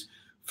drinks. I mean, his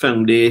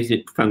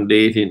foundational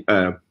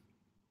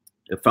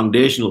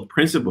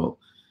principle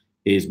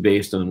is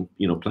based on,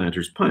 you know,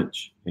 Planter's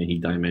Punch, and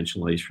he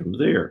dimensionalized from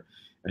there.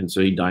 And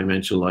so he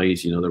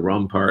dimensionalized, you know, the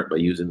rum part by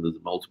using the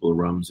multiple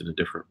rums in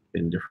different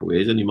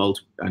ways, and he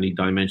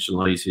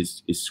dimensionalized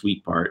his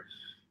sweet part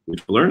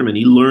with Falernum, and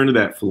he learned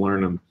about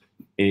Falernum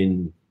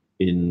in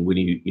when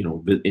he, you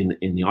know,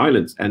 in the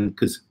islands, and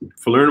because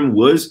Falernum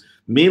was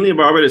mainly in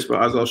Barbados, but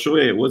as I'll show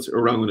you, it was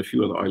around in a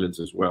few other islands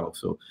as well.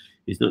 So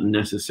it's not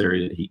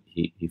necessary that he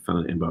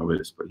found it in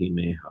Barbados, but he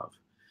may have.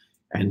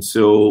 And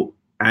so,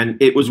 and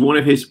it was one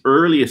of his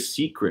earliest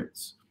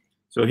secrets.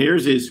 So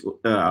here's his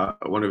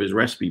one of his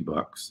recipe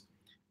books,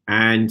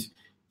 and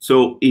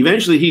so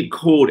eventually he'd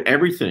code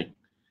everything.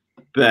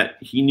 but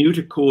he knew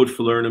to code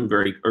falernum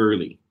very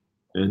early,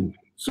 and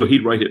so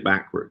he'd write it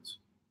backwards.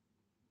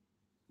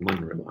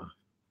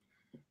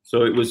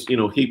 So it was, you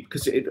know,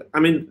 I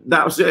mean,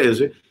 that was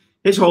it.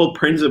 His whole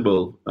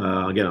principle,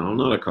 again, I'm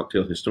not a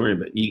cocktail historian,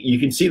 but you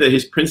can see that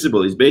his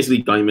principle is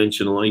basically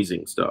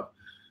dimensionalizing stuff.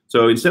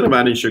 So instead of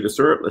adding sugar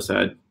syrup, let's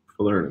add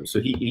falernum. So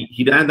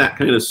he'd add that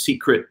kind of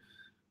secret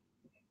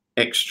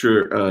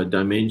extra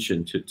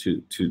dimension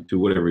to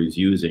whatever he's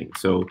using.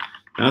 So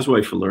that's why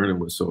falernum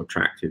was so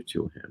attractive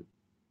to him.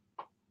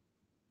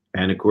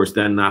 And of course,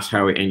 then that's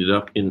how it ended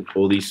up in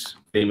all these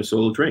famous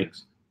old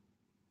drinks.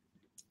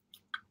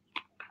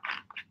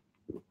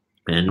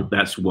 And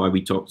that's why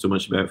we talk so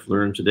much about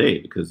falernum today,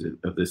 because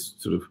of this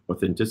sort of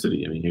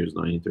authenticity. I mean, here's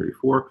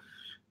 1934,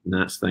 and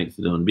that's thanks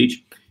to Don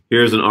Beach.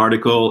 Here's an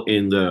article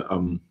in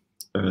the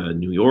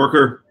New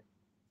Yorker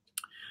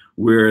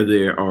where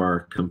they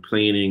are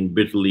complaining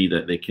bitterly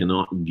that they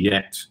cannot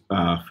get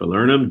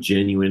falernum,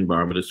 genuine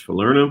Barbados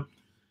falernum.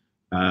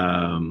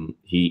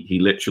 He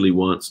literally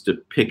wants to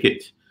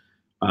picket.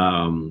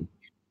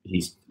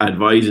 He's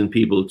advising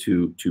people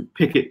to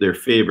picket their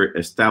favorite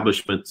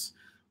establishments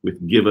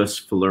with "Give us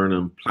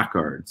falernum"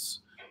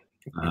 placards.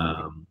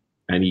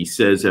 And he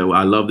says, oh,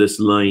 I love this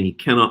line, he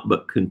cannot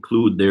but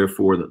conclude,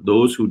 therefore, that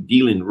those who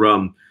deal in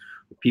rum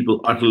are people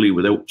utterly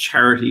without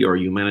charity or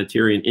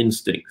humanitarian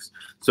instincts.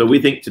 So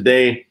we think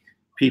today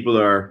people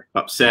are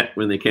upset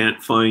when they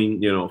can't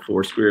find, you know,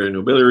 Foursquare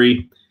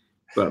Nobility.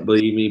 But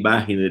believe me,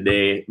 back in the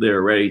day, they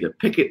were ready to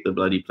picket the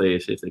bloody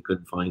place if they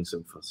couldn't find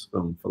some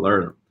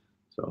falernum.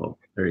 So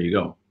there you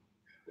go.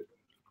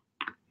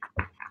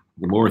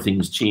 The more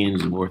things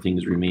change, the more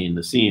things remain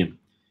the same.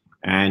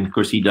 And of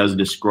course, he does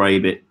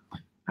describe it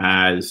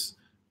as,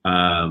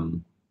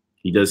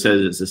 he does say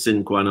it's a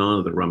sine qua non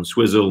of the rum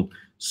swizzle,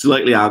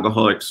 slightly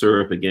alcoholic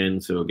syrup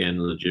again. So again,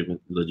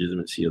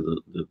 legitimacy of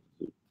the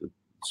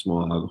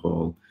small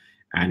alcohol.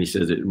 And he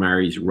says it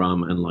marries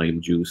rum and lime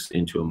juice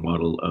into a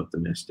model of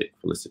domestic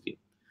felicity.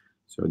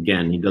 So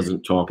again, he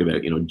doesn't talk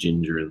about, you know,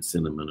 ginger and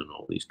cinnamon and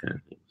all these kind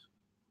of things.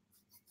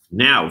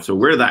 Now, so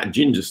where did that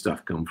ginger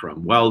stuff come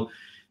from? Well,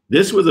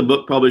 this was a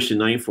book published in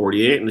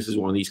 1948, and this is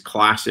one of these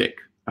classic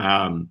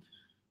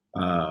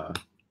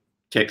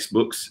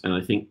textbooks. And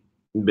I think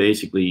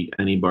basically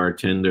any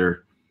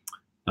bartender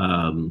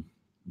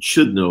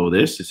should know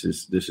this. This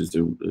is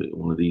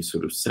one of these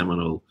sort of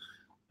seminal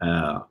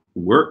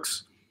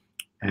works.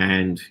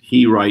 And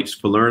he writes,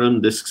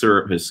 falernum, this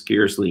syrup has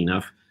scarcely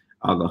enough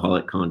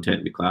alcoholic content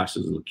to be classed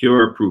as a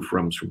liqueur. Proof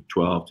rums from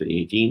 12 to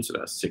 18, so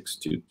that's 6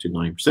 to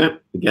 9%.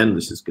 Again,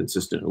 this is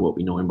consistent with what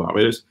we know in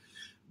Barbados.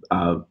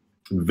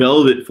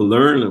 Velvet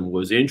Falernum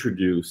was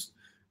introduced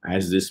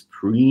as this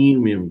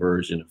premium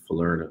version of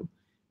falernum,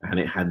 and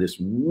it had this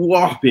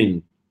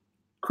whopping,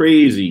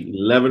 crazy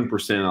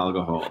 11%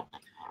 alcohol.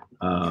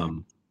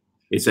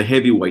 It's a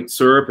heavy white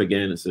syrup.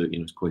 Again, it's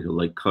it's quite a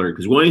light color.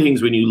 Because one of the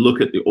things when you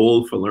look at the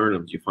old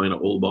falernums, you find an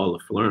old bottle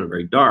of falernum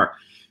very dark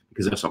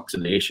because that's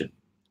oxidation.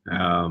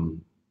 White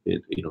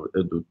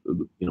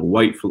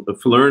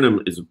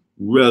falernum is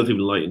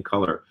relatively light in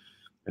color,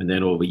 and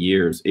then over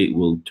years it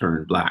will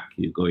turn black.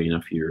 You go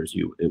enough years,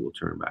 it will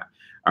turn black.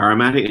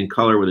 Aromatic in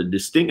color with a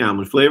distinct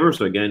almond flavor.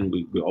 So again,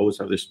 we always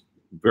have this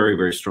very,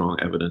 very strong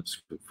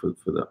evidence for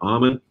the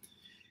almond.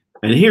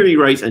 And here he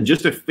writes, and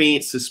just a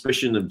faint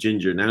suspicion of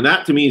ginger. Now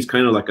that to me is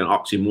kind of like an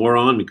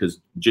oxymoron because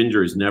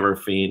ginger is never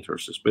faint or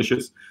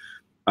suspicious.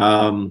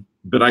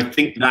 But I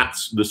think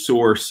that's the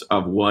source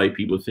of why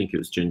people think it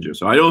was ginger.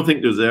 So I don't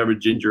think there's ever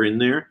ginger in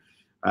there,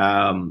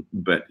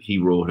 but he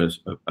wrote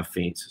a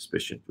faint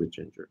suspicion with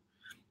ginger.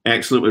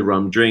 Excellent with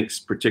rum drinks,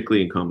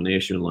 particularly in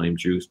combination with lime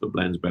juice, but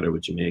blends better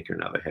with Jamaica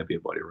and other heavier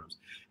body rums.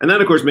 And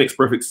that, of course, makes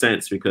perfect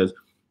sense because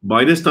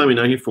by this time in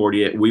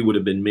 1948, we would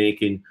have been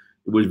making,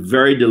 it was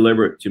very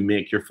deliberate to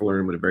make your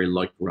falernum with a very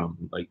light rum,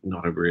 like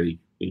not a really,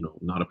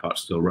 not a pot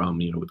still rum,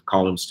 with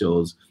column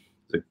stills,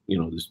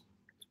 there's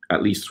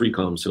at least 3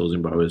 column stills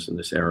in Barbados in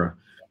this era,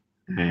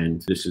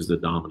 and this is the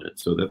dominant.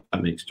 So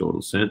that makes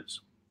total sense.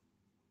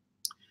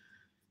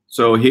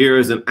 So here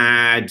is an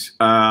ad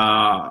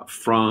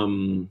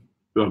from,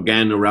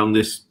 again, around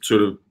this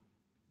sort of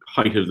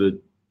height of the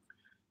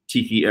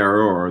tiki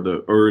era or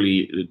the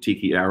early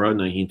tiki era,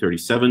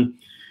 1937.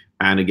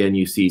 And again,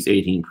 you see it's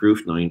 18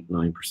 proof,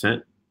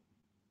 9%.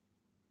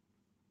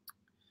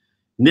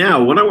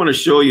 Now, what I want to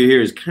show you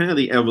here is kind of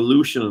the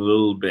evolution a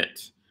little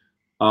bit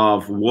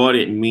of what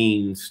it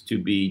means to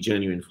be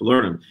genuine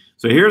falernum.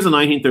 So here's a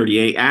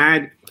 1938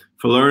 ad,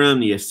 falernum,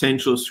 the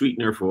essential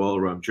sweetener for all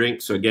rum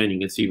drinks. So again, you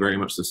can see very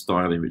much the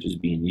styling which is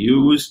being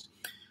used.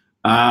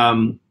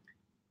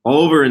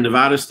 Over in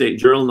Nevada State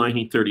Journal,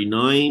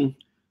 1939,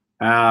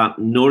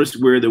 notice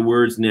where the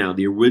words now,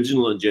 the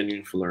original and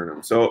genuine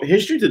falernum. So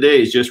history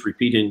today is just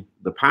repeating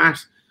the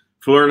past.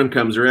 Falernum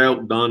comes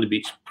out, Don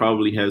Beach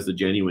probably has the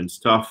genuine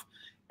stuff,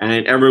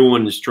 and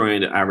everyone is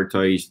trying to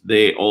advertise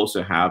they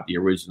also have the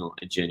original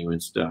and genuine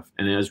stuff.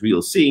 And as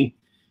we'll see,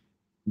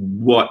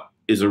 what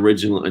is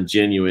original and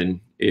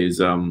genuine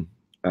is,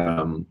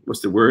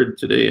 what's the word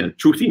today?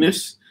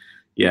 Truthiness.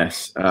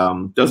 Yes,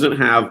 doesn't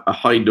have a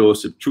high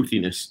dose of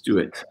truthiness to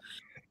it.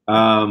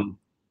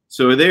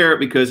 So there,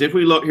 because if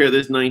we look here,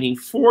 this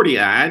 1940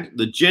 ad,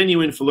 the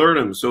genuine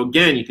Falernum. So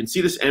again, you can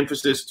see this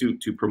emphasis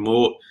to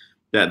promote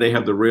that they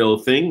have the real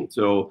thing.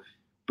 So,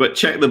 but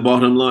check the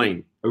bottom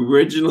line,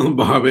 original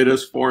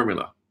Barbados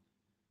formula.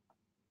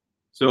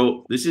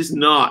 So this is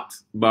not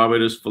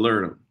Barbados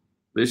Falernum.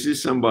 This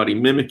is somebody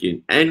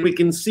mimicking. And we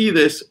can see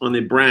this on the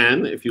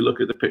brand, if you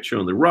look at the picture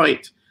on the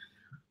right,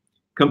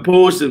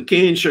 composed of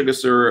cane sugar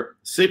syrup,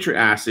 citric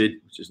acid,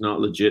 which is not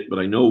legit, but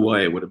I know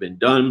why it would have been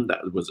done.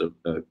 That was a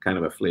kind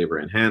of a flavor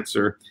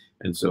enhancer.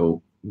 And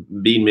so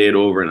being made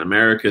over in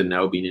America,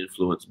 now being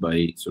influenced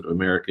by sort of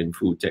American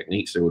food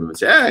techniques, they would have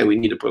said, hey, we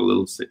need to put a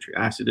little citric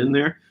acid in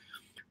there.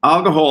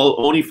 Alcohol,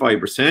 only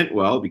 5%.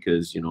 Well,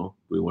 because, you know,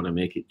 we want to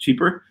make it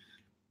cheaper.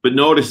 But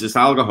notice this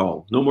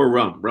alcohol, no more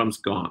rum. Rum's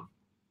gone.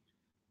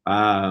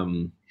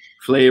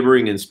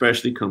 Flavoring and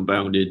specially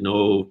compounded,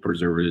 no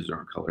preservatives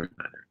or coloring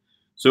matter.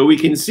 So we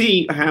can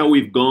see how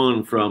we've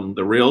gone from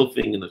the real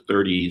thing in the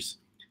 30s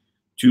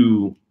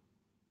to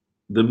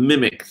the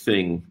mimic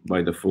thing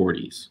by the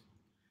 40s.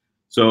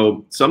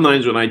 So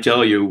sometimes when I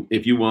tell you,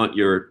 if you want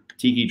your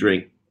tiki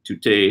drink to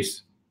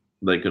taste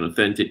like an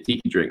authentic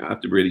tiki drink, I have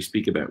to really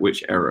speak about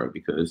which era,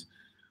 because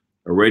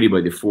already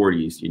by the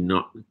 40s, you've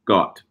not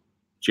got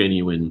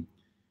genuine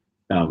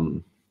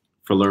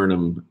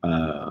Falernum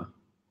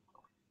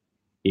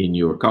in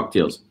your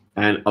cocktails.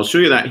 And I'll show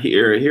you that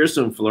here. Here's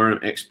some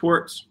Falernum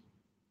exports.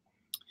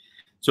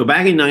 So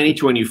back in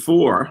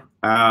 1924,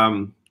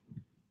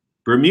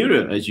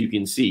 Bermuda, as you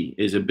can see,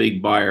 is a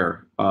big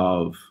buyer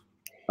of,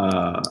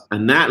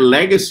 and that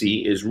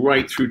legacy is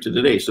right through to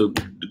today. So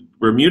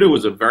Bermuda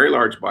was a very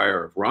large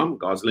buyer of rum.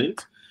 Goslings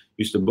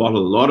used to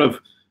bottle a lot of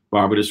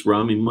Barbados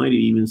rum. You might have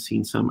even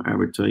seen some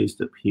advertised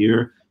up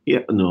here. Yeah,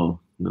 no.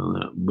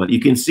 But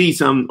you can see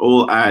some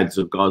old ads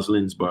of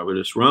Goslings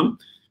Barbados rum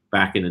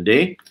back in the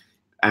day.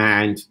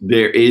 And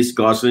there is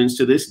Goslings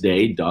to this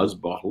day does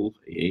bottle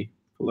a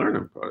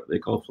Falernum product they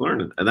call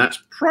Falernum, and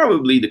that's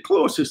probably the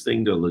closest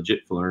thing to a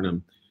legit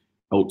Falernum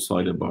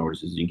outside of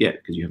Barbados as you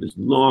get, because you have this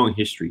long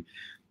history.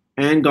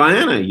 And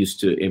Guyana used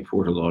to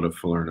import a lot of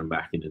Falernum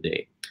back in the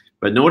day.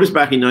 But notice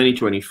back in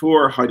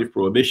 1924, height of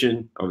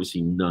prohibition,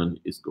 obviously none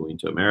is going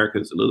to America.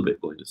 It's a little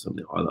bit going to some of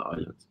the other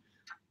islands.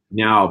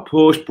 Now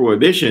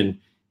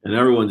post-prohibition, and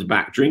everyone's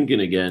back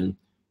drinking again,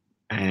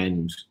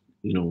 and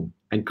you know,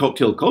 and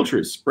cocktail culture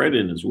is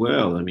spreading as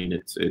well. I mean,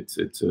 it's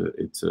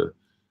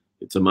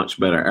a much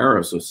better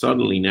era. So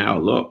suddenly now,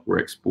 look, we're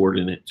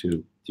exporting it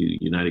to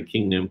United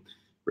Kingdom.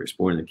 We're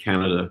exporting to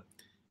Canada.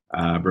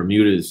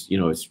 Bermuda's, you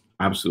know, it's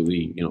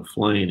absolutely, you know,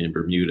 flying in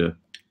Bermuda.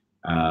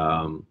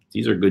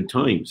 These are good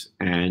times.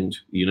 And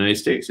the United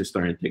States is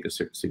starting to take a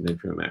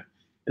significant amount.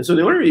 And so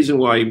the only reason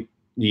why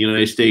the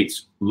United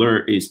States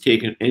is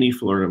taking any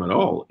Falernum at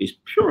all is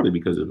purely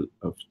because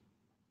of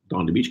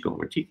Don the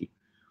Beachcomber Tiki.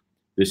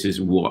 This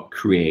is what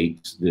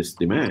creates this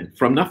demand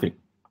from nothing.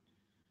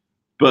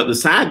 But the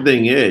sad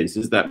thing is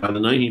that by the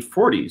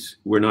 1940s,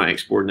 we're not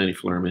exporting any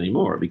Falernum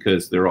anymore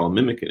because they're all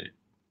mimicking it.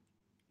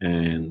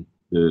 And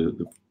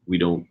we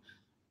don't,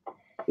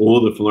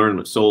 all the Falernum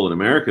that's sold in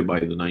America by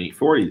the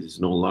 1940s is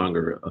no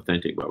longer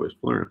authentic Barbados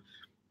Falernum.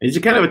 And it's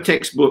a kind of a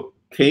textbook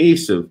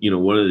case of, you know,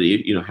 one of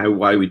the, you know,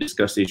 why we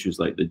discuss issues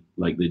like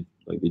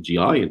the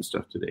GI and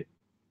stuff today.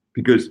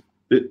 Because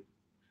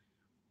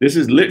this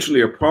is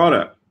literally a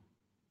product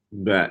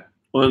that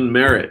on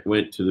merit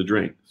went to the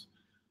drinks,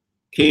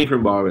 came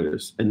from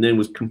Barbados, and then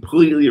was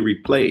completely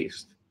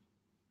replaced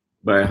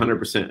by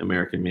 100%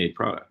 American-made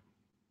product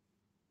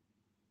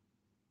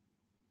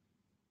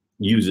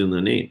using the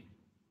name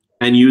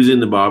and using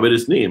the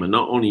Barbados name, and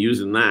not only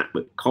using that,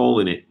 but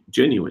calling it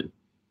genuine.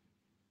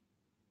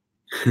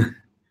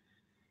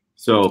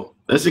 So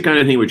that's the kind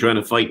of thing we're trying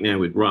to fight now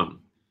with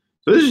rum.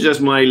 So this is just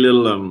my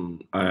little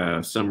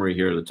summary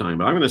here at the time,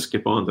 but I'm going to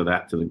skip on to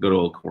that, to the good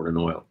old corn and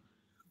oil.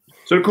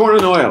 So corn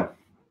and oil,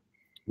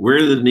 where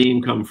did the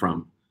name come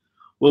from?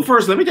 Well,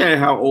 first, let me tell you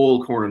how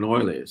old corn and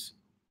oil is.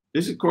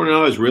 Corn and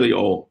oil is really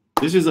old.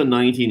 This is a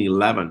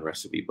 1911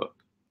 recipe book.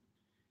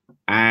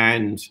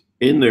 And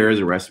in there is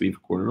a recipe for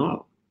corn and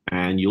oil.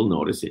 And you'll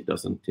notice it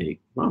doesn't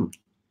take rum.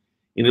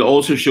 And it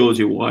also shows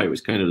you why. It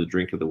was kind of the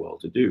drink of the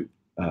well-to-do.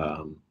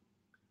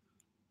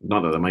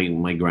 Not that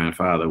my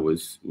grandfather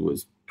was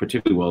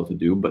particularly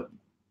well-to-do, but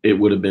it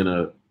would have been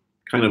a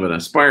kind of an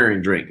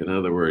aspiring drink. In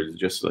other words,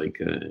 just like,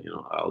 you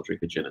know, I'll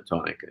drink a gin and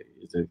tonic.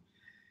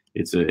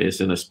 It's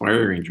an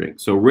aspiring drink.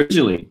 So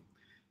originally,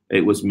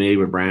 it was made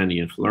with brandy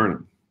and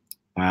Falernum.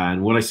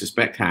 And what I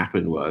suspect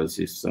happened was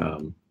this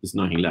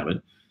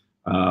 1911.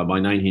 By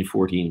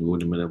 1914, we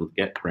wouldn't have been able to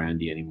get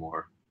brandy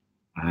anymore,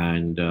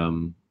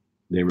 and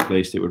they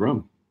replaced it with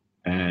rum.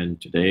 And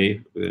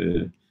today,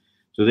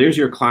 so there's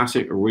your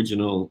classic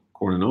original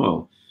corn and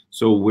oil.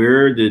 So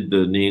where did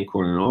the name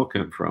corn and oil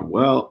come from?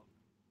 Well,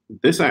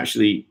 this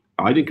actually,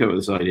 I didn't come up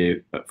with this idea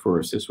at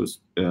first. This was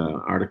an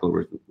article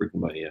written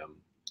by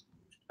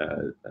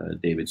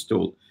David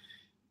Stoll,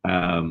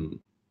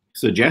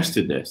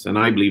 suggested this, and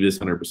I believe this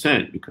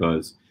 100%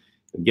 because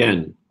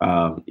again,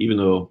 even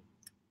though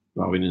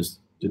Barbadians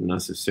didn't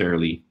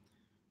necessarily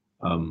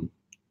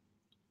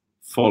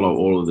follow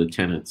all of the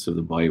tenets of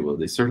the Bible,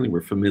 they certainly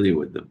were familiar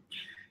with them.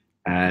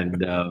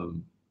 And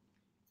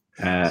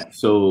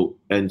so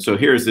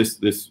here's this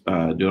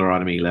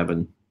Deuteronomy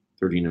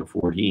 11:13 or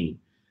 14,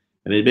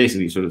 and it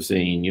basically sort of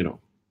saying, you know,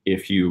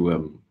 if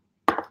you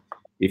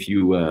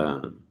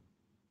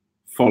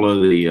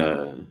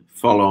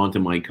follow onto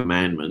my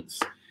commandments,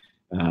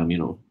 you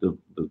know, the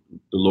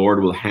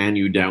Lord will hand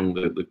you down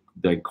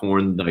thy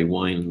corn, thy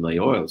wine, and thy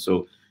oil.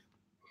 So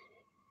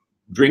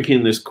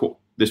drinking this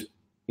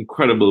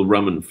incredible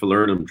rum and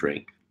falernum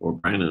drink, or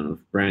brandy and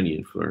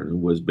falernum,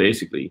 was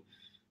basically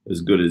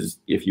as good as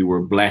if you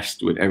were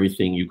blessed with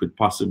everything you could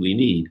possibly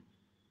need.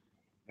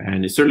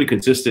 And it's certainly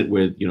consistent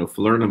with, you know,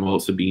 falernum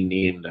also being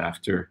named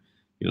after,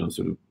 you know,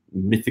 sort of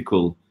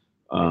mythical,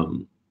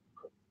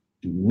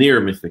 near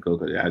mythical,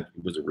 because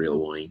it was a real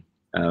wine,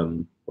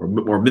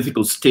 or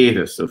mythical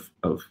status of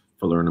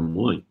falernum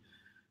wine.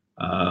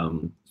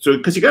 So,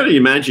 because you got to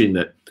imagine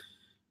that,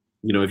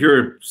 you know, if you're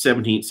a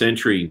 17th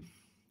century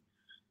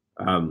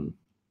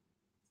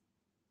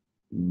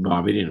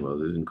Barbadian, well,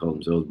 they didn't call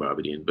themselves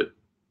Barbadian, but,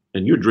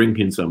 and you're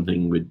drinking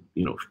something with,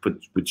 you know,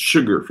 with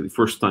sugar for the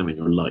first time in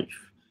your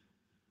life,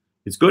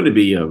 it's going to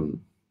be a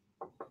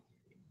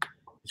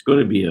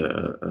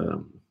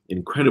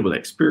incredible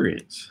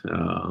experience.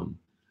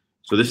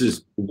 So this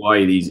is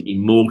why these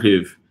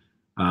emotive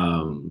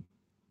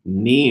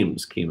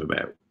names came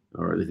about,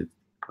 or at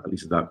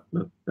least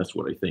that's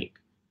what I think.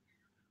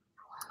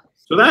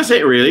 So that's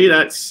it, really.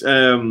 That's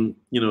you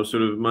know,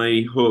 sort of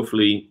my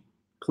hopefully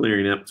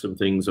clearing up some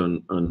things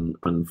on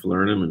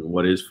falernum and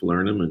what is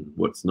falernum and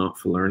what's not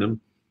falernum.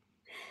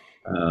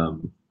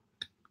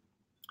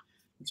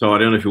 So I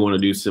don't know if you want to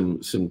do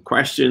some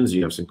questions.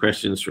 You have some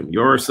questions from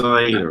your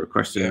side, or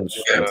questions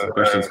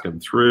questions come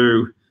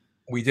through.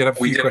 We did have a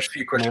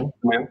few questions.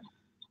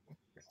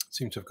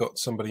 Seem to have got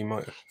somebody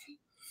might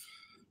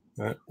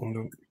want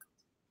to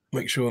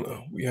make sure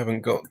we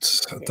haven't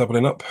got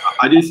doubling up.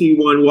 I do see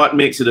one. What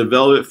makes it a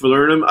velvet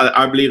falernum?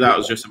 I believe that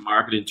was just a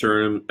marketing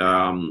term.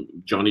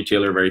 Johnny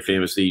Taylor very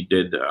famously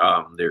did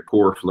their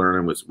core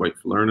falernum was white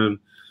falernum,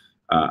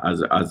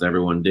 as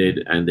everyone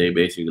did, and they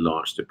basically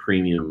launched a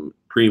premium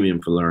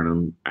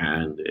falernum,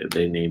 and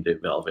they named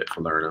it velvet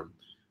falernum.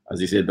 As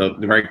he said,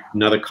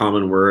 another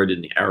common word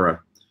in the era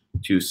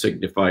to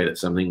signify that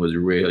something was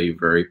really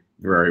very,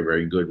 very,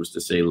 very good was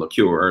to say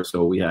liqueur.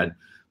 So we had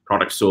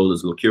products sold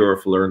as liqueur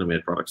falernum, we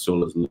had products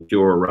sold as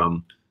liqueur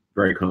rum,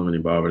 very common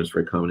in Barbados,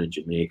 very common in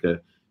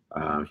Jamaica.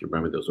 If you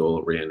remember those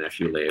old Ray and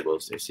Nephew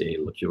labels, they say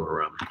liqueur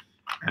rum.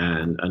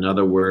 And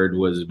another word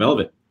was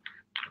velvet.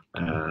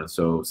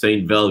 So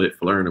saying velvet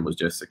falernum was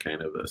just a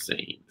kind of a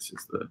saying. This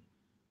is the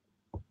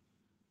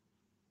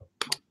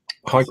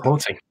high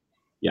quality.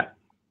 Yeah.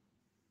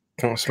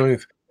 Kind of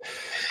smooth.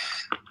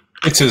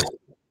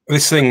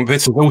 This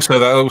is also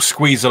that little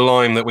squeeze of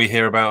lime that we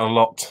hear about a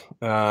lot.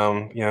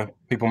 You know,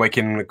 people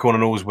making corn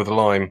and alls with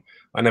lime.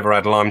 I never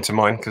add lime to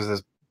mine because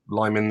there's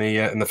lime in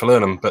the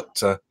falernum,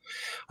 but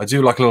I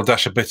do like a little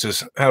dash of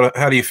bitters.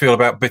 How do you feel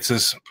about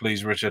bitters,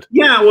 please, Richard?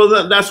 Yeah,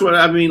 well, that's what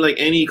I mean. Like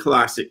any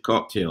classic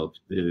cocktail,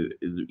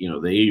 you know,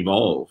 they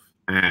evolve,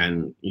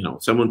 and you know,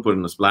 someone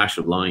putting a splash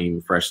of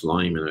lime, fresh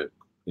lime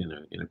in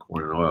a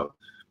corn and oil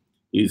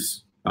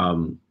is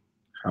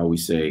how we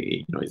say,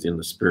 you know, it's in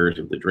the spirit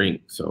of the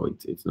drink, so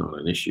it's not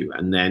an issue.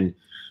 And then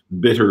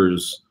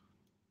bitters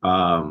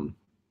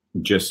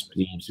just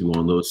seems to be one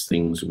of those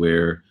things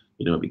where,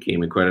 you know, it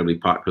became incredibly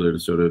popular to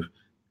sort of,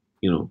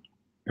 you know,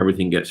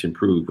 everything gets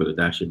improved with a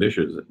dash of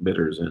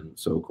bitters, and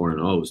so corn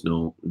and oil was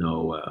no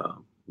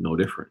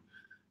different.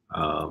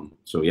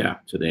 So yeah,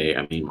 today,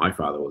 I mean, my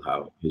father will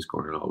have his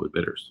corn and oil with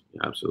bitters,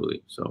 yeah,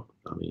 absolutely. So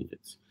I mean,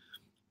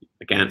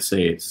 I can't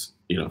say it's,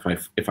 you know,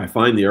 if I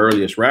find the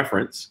earliest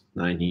reference,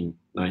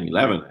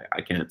 911,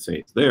 I can't say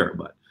it's there,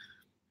 but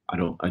I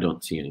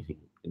don't see anything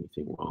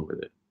wrong with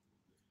it.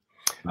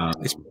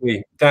 It's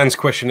Dan's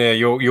question here.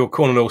 Your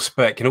corn and oil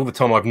spec. In all the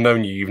time I've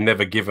known you, you've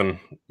never given.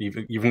 Yeah,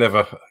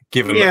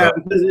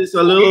 because it's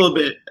a little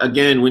bit,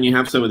 again, when you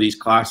have some of these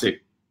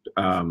classic,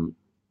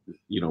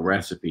 you know,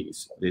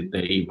 recipes,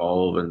 they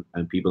evolve,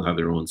 and people have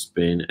their own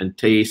spin and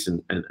taste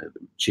and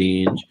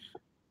change.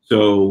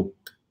 So,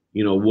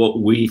 you know,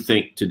 what we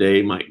think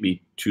today might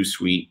be too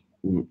sweet,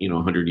 you know,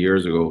 100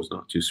 years ago was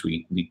not too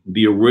sweet.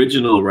 The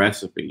original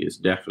recipe is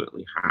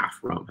definitely half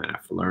rum,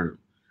 half falernum.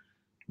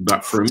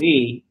 But for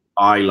me,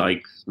 I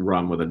like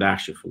rum with a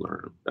dash of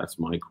falernum. That's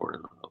my corn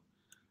and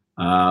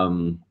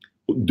oil.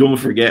 Don't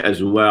forget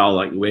as well,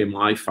 like the way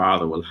my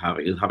father will have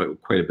it, he'll have it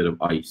with quite a bit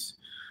of ice.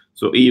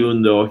 So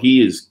even though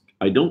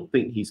I don't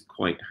think he's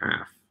quite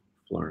half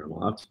falernum.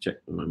 I'll have to check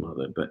with my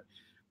mother, but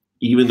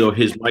even though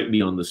his might be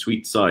on the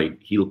sweet side,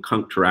 he'll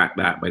counteract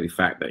that by the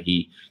fact that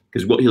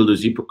because what he'll do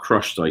is he put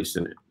crushed ice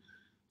in it.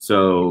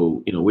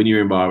 So, you know, when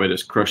you're in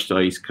Barbados, crushed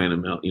ice kind of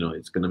melt, you know,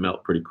 it's going to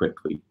melt pretty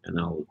quickly, and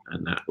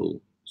that will,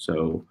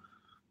 so,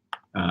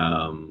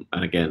 and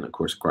again, of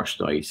course,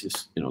 crushed ice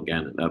is, you know,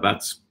 again,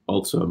 that's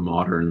also a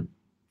modern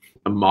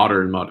a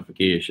modern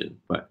modification,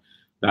 but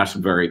that's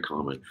very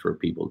common for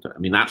people to. I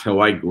mean, that's how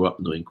I grew up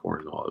knowing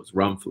Cornwall. It was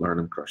rum,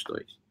 falernum, crushed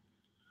ice.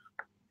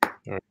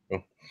 All right,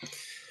 cool.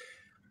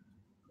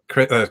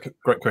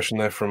 Great question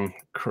there from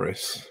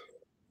Chris.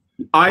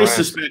 I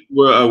suspect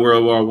World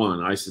War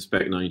One. I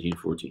suspect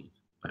 1914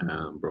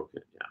 broke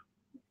it.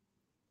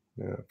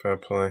 Yeah, fair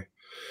play.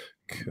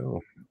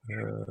 Cool.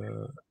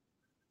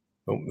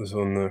 There's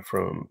one there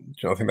from.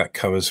 I think that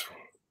covers.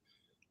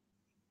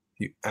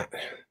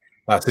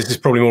 This is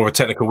probably more of a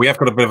technical. We have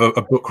got a bit of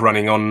a book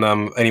running on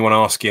anyone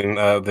asking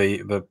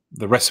the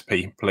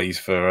recipe, please,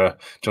 for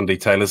John D.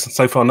 Taylor's.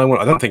 So far, no one.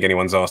 I don't think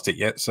anyone's asked it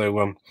yet. So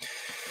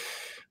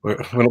we're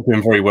not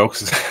doing very well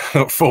because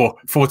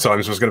four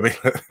times was going to be.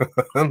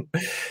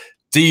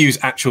 Do you use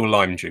actual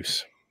lime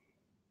juice?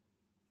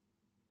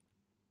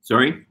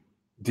 Sorry.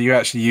 Do you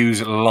actually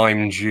use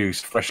lime juice,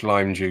 fresh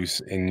lime juice,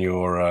 in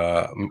your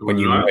when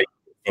you make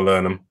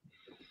Falernum?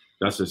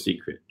 That's a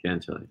secret.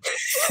 Can't tell you.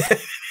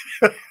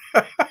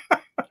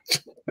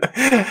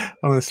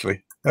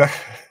 Honestly,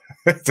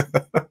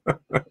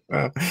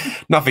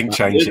 nothing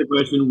changed. The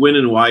question: when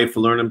and why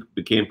Falernum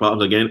became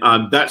popular again?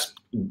 That's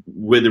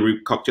with the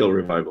cocktail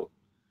revival.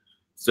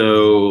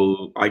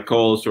 So I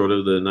call sort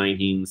of the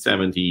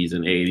 1970s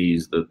and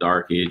 80s the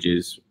dark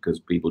ages because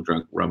people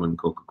drank rum and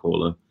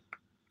Coca-Cola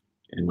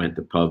and went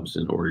to pubs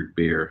and ordered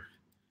beer.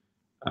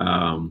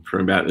 From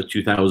about the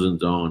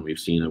 2000s on, we've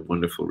seen a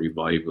wonderful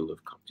revival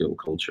of cocktail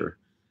culture,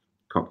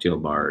 cocktail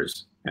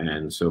bars,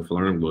 and so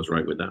Falernum goes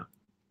right with that.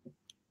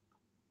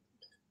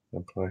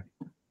 Okay.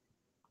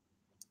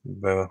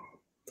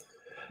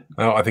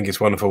 I think it's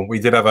wonderful. We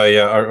did have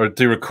I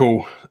do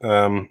recall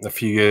a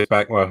few years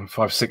back, well,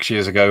 5-6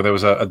 years ago, there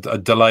was a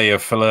delay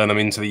of Falernum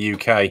into the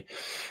UK.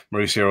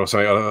 Marussia or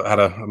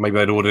something maybe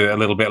they'd ordered it a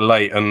little bit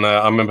late, and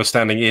I remember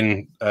standing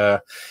in the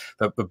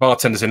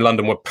bartenders in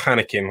London were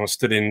panicking. I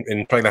stood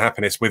in Play the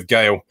Happiness with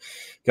Gail,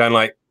 going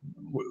like,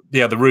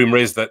 yeah, the rumor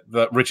is that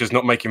Richard's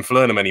not making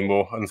Falernum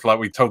anymore, and it's like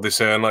we told this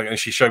her, and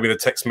she showed me the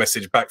text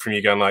message back from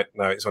you going like,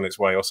 no, it's on its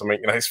way or something.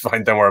 It's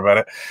fine, don't worry about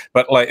it.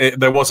 But like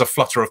there was a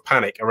flutter of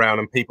panic around,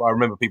 and I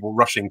remember people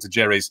rushing to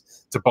Jerry's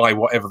to buy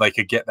whatever they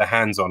could get their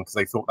hands on because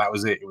they thought that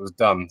was it was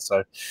done.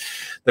 So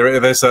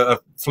there's a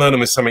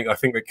Falernum is something I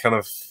think that kind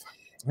of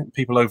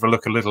people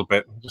overlook a little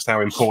bit, just how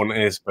important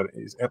it is, but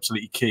it's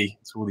absolutely key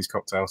to all these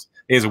cocktails.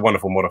 It is a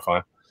wonderful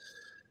modifier.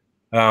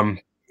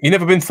 You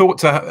never been thought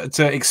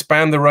to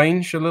expand the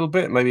range a little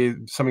bit, maybe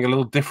something a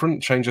little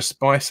different, change a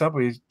spice up,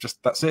 or you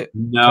just that's it?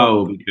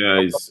 No,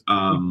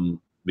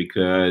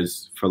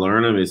 because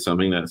Falernum is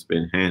something that's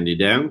been handed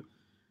down,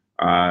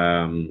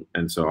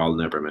 and so I'll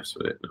never mess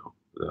with it. No,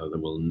 there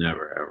will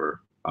never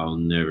ever. I'll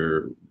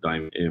never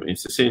dive.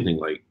 It's the same thing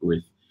like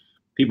with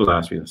people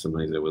ask me that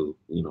sometimes. They will,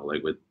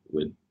 like with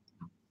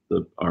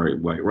our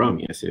white rum.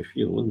 Yes, if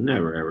we'll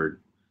never ever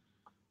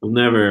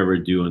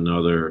do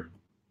another,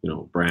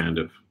 brand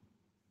of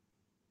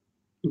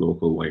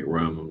local white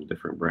rum,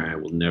 different brand.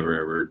 We'll never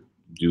ever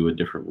do a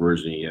different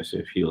version of Yes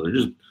I Feel. They're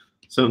just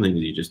some things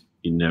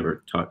you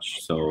never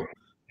touch. So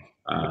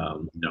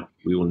no,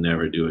 we will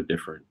never do a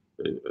different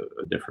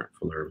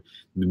Falernum.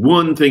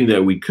 One thing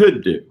that we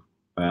could do,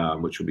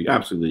 which would be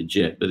absolutely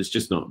legit, but it's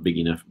just not big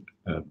enough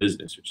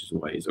business, which is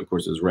why is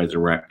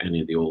resurrect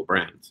any of the old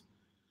brands.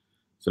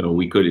 So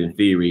we could, in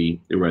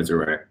theory,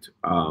 resurrect.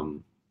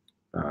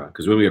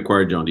 Because when we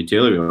acquired John D.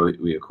 Taylor,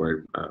 we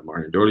acquired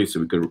Martin Dorley, so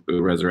we could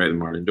resurrect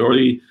Martin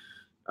Dorley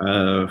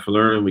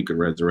Falernum. We could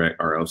resurrect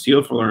R.L.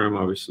 Seale Falernum,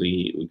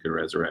 obviously. We could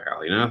resurrect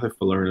Alianatha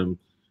Falernum.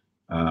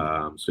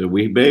 So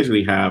we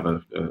basically have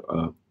a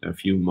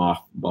few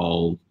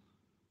mothballed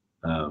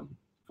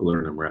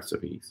Falernum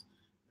recipes,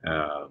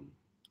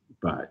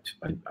 but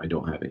I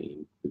don't have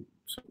any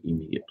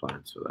immediate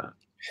plans for that.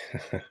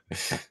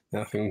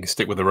 I think we can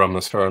stick with the rum.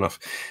 That's fair enough.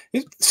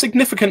 It's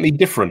significantly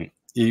different.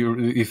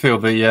 You feel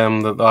the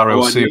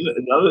RLC?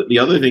 The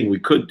other thing we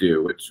could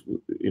do, which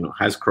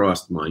has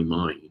crossed my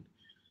mind,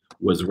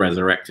 was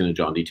resurrecting a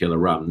John D. Taylor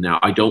rum. Now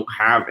I don't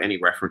have any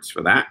reference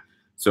for that,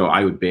 so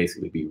I would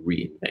basically be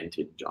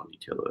reinventing John D.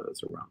 Taylor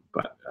as a rum.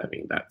 But I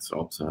mean, that's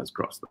also has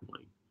crossed my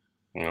mind.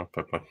 Yeah,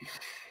 perfectly.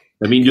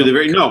 I mean,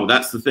 no,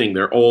 that's the thing.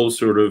 They're all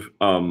sort of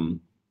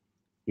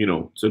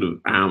sort of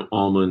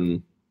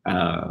almond,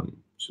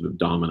 sort of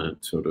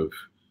dominant, sort of.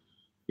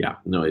 Yeah,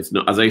 no, it's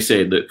not. As I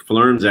say, the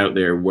Falernums out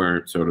there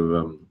weren't sort of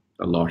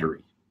a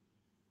lottery.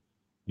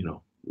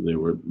 They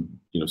were,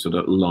 sort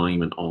of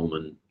lime and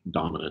almond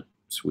dominant,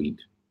 sweet.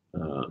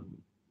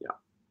 Yeah.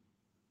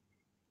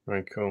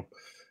 Very cool.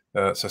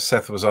 So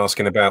Seth was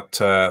asking about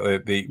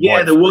the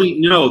white.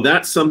 No,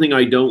 that's something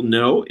I don't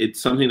know.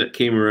 It's something that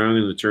came around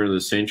in the turn of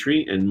the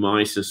century, and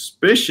my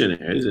suspicion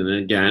is, and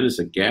again, it's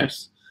a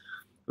guess,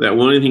 that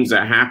one of the things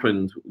that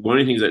happened, one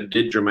of the things that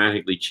did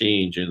dramatically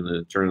change in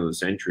the turn of the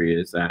century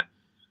is that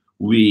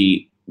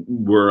we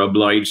were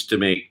obliged to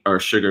make our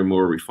sugar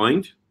more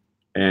refined.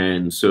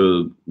 And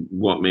so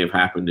what may have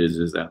happened is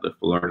that the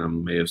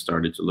Falernum may have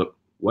started to look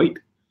white.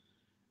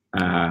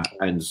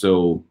 And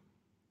so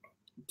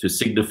to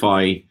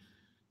signify,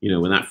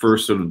 when that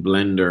first sort of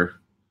blender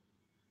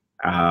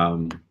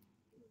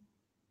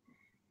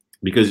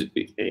Because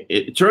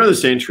turn of the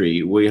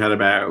century, we had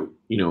about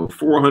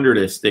 400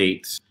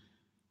 estates,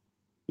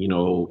 and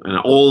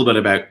all but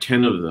about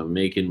 10 of them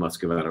making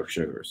Muscovado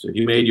sugar. So if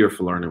you made your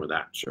Falernum with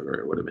that sugar,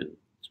 it would have been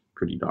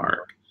pretty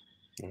dark.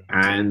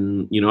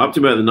 And up to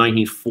about the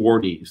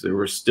 1940s, there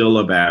were still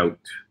about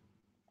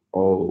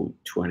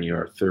 20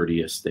 or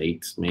 30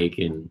 estates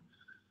making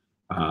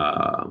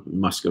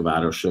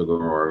Muscovado sugar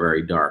or a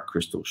very dark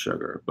crystal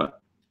sugar.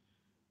 But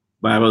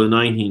by about the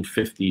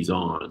 1950s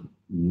on,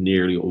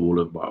 nearly all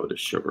of Barbados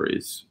sugar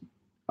is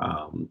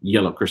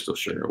yellow crystal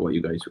sugar, what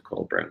you guys would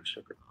call brown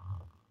sugar.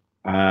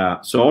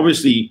 So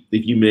obviously,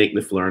 if you make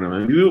the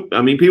Falernum,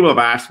 I mean, people have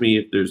asked me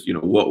if there's,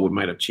 what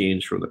might have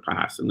changed from the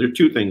past, and there are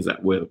two things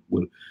that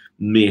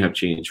may have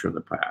changed from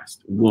the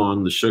past.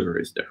 One, the sugar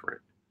is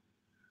different.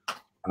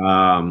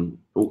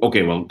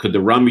 Okay, well, could the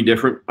rum be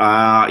different?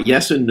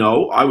 Yes and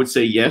no. I would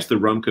say yes, the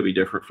rum could be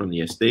different from the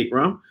estate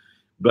rum,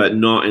 but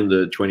not in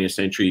the 20th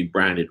century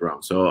branded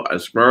rum. So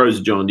as far as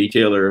John D.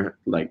 Taylor,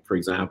 like, for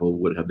example,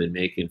 would have been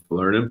making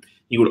Falernum,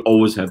 he would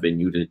always have been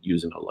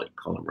using a light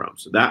column rum.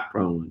 So that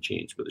probably wouldn't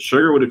change, but the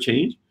sugar would have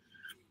changed.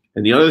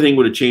 And the other thing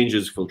would have changed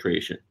is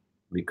filtration,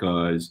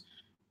 because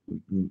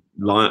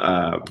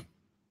Falernum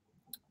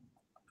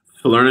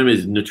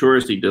is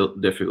notoriously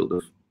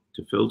difficult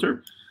to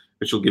filter,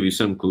 which will give you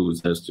some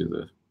clues as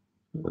to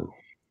the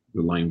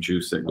lime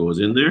juice that goes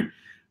in there.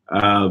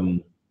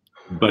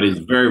 But it's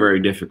very, very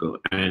difficult.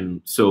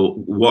 And so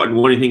one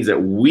of the things that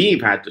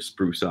we've had to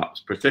spruce up,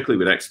 particularly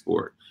with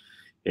export,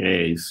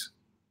 is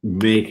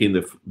making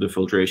the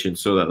filtration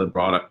so that the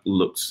product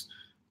looks,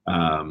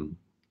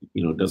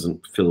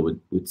 doesn't fill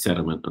with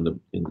sediment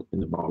in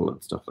the bottle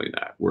and stuff like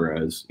that.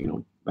 Whereas,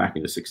 back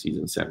in the 60s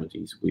and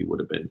 70s,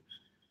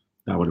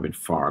 that would have been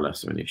far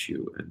less of an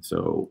issue. And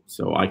so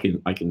I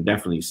can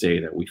definitely say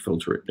that we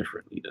filter it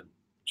differently than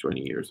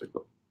 20 years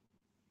ago.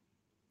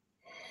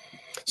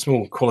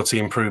 Small quality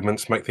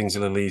improvements make things a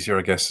little easier,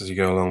 I guess, as you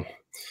go along.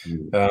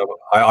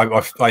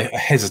 I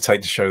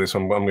hesitate to show this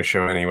one, but I'm going to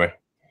show it anyway.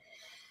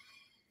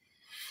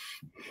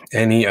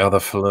 Any other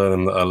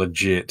Falernum that are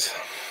legit?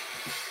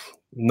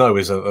 No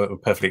is a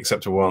perfectly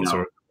acceptable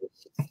answer.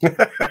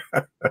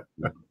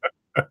 No.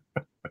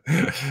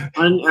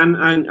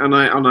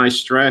 and I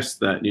stress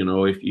that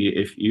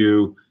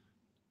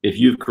if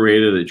you've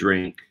created a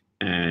drink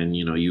and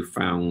you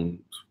found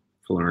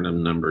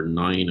Falernum number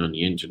 9 on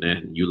the internet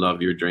and you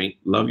love your drink.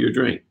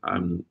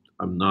 I'm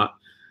not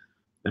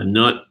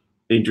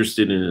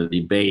interested in a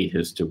debate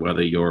as to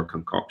whether your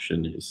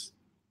concoction is.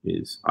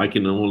 I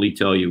can only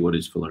tell you what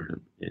is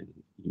Falernum, and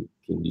you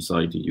can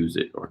decide to use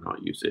it or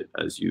not use it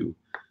as you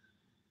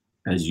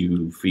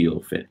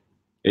feel fit.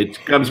 It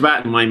comes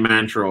back to my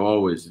mantra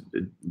always: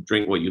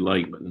 drink what you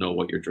like, but know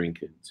what you're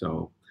drinking.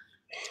 So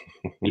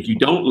if you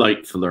don't like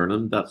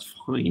Falernum, that's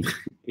fine.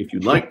 If you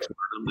like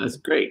Falernum, that's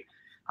great.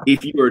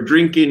 If you are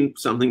drinking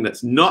something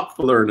that's not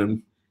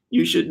Falernum,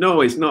 you should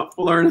know it's not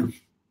Falernum,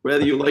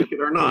 whether you like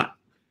it or not.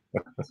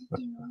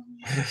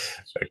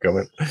 Fair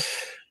comment.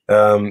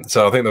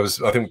 So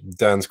I think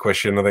Dan's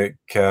question. I think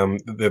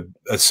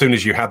as soon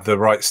as you had the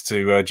rights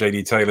to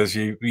JD Taylor's,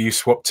 you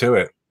swapped to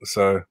it.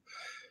 So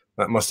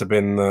that must have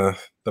been the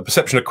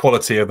perception of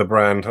quality of the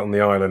brand on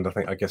the island.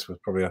 I guess was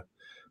probably a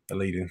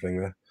leading thing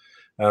there.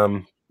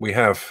 We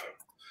have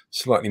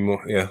slightly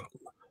more,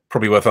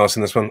 probably worth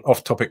asking this one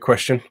off-topic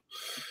question.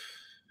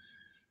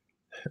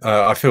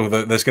 I feel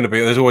that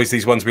there's always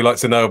these ones we like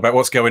to know about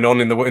what's going on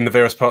in the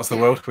various parts of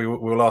the world.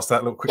 We'll ask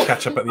that little quick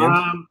catch up at the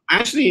end.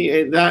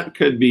 Actually, that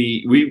could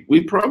be.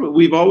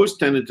 We've always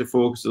tended to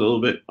focus a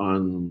little bit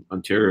on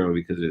Ontario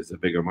because it's a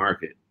bigger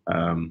market.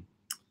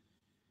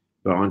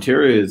 But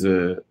Ontario is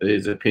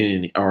a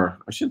pain, or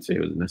I shouldn't say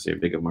it was necessarily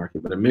a bigger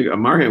market, but a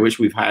market in which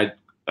we've had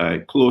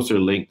closer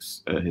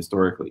links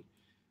historically.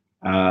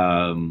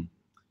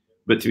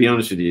 But to be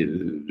honest with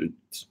you,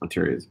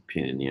 Ontario is a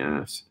pain in the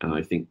ass, and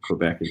I think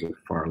Quebec is a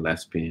far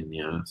less pain in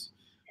the ass.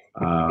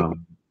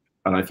 And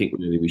I think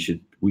really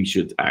we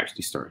should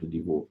actually start to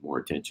devote more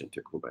attention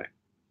to Quebec.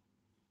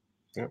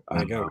 Yep,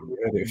 there you go.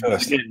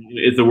 Again,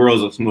 if the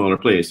world's a smaller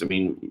place, I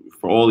mean,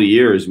 for all the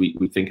years we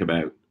think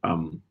about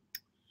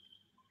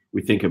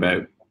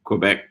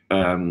Quebec,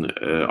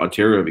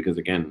 Ontario, because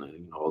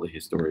again, all the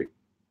historic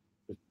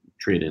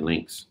trade and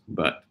links.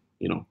 But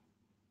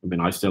I mean,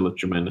 I sell a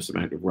tremendous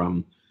amount of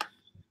rum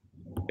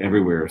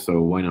everywhere, so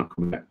why not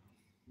Quebec?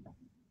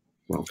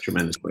 Well,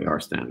 tremendous by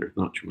our standards,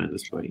 not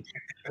tremendous by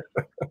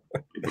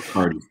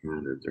party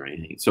standards or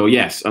anything. So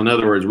yes, in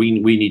other words, we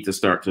need to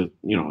start to,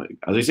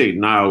 as I say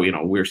now,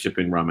 we're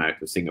shipping rum out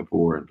to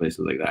Singapore and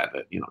places like that.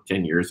 That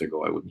 10 years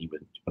ago, I wouldn't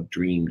even have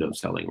dreamed of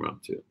selling rum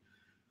to.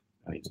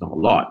 I mean, it's not a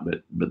lot,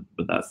 but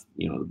that's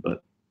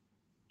but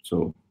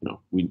so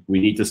we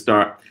need to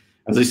start.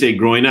 As I say,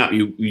 growing up,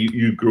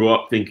 you grow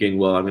up thinking,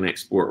 well, I'm going to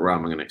export rum.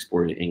 I'm going to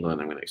export it to England.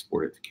 I'm going to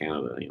export it to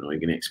Canada. You're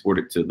going to export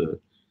it to the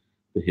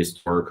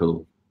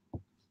historical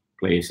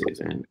places,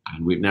 and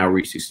we've now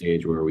reached a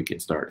stage where we can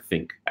start to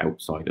think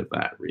outside of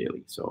that,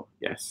 really. So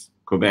yes,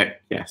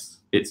 Quebec, yes,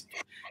 it's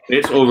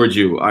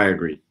overdue. I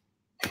agree.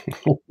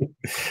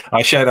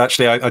 I shared,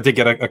 actually, I did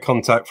get a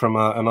contact from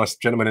a nice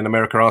gentleman in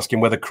America asking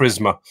whether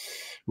Charisma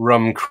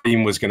rum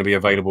cream was going to be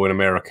available in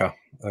America.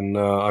 And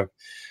I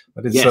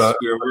did. Yes,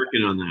 we're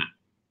working on that.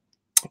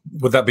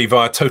 Would that be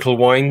via Total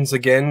Wines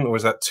again, or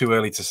is that too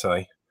early to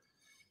say?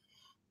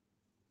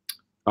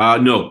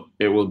 No,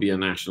 it will be a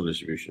national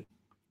distribution.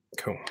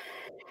 Cool.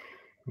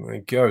 There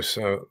you go.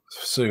 So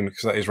soon,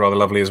 because that is rather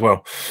lovely as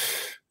well.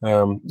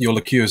 Your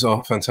liqueurs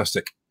are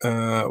fantastic.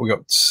 We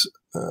got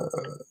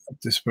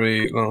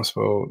Disbury, last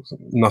well,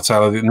 nut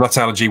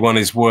allergy one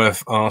is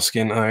worth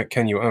asking.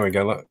 Can you? Oh, we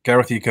go. Look,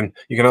 Gareth, you can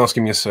ask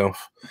him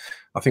yourself.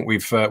 I think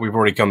we've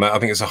already done that. I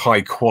think it's a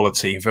high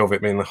quality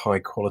Velvet being the high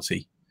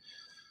quality.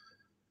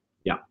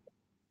 Yeah.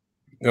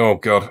 Oh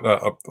God,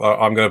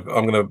 I'm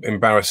gonna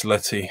embarrass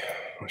Letty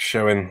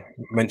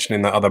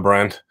mentioning that other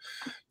brand.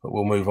 But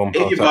we'll move on.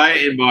 If you buy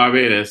it in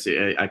Barbados,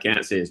 I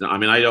can't say it's not. I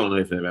mean, I don't know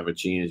if they've ever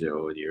changed it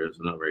over the years.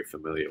 I'm not very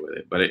familiar with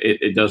it, but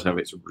it does have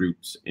its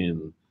roots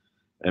in.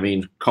 I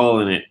mean,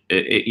 calling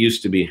it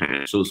used to be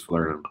Hansel's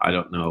Falernum. I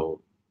don't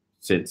know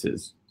since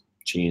it's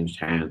changed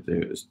hands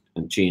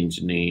and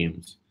changed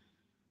names.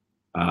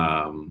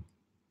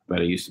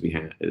 But it used to be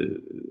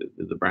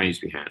the brand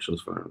used to be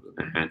Hansel's Falernum.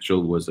 And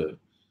Hansel was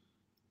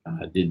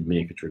did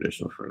make a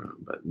traditional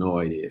Falernum, but no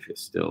idea if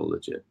it's still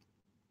legit.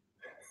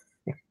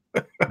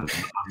 I'm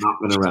not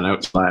going to run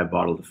out and buy a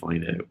bottle to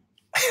find out.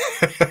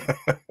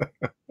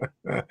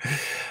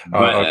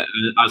 But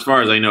as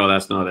far as I know,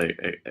 that's not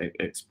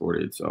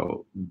exported.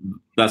 So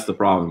that's the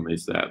problem,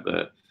 is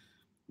that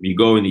you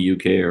go in the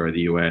UK or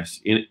the US,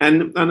 and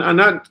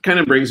that kind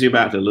of brings you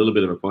back to a little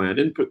bit of a point. I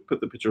didn't put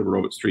the picture of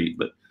Robert Street,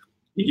 but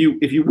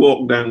if you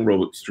walk down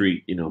Robert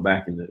Street,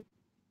 back in the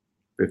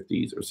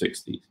 50s or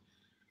 60s,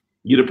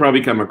 you'd have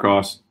probably come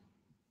across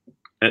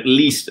at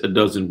least a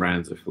dozen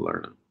brands of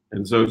Falernum.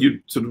 And so if you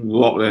sort of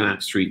walk down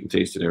that street and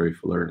tasted every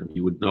Falernum,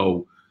 you would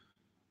know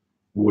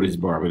what is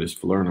Barbados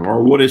Falernum,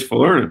 or what is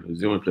Falernum is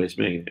the only place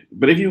making it.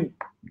 But if you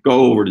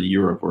go over to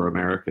Europe or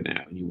America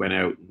now and you went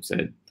out and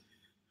said,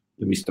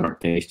 let me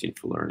start tasting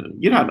Falernum,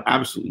 you'd have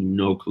absolutely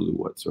no clue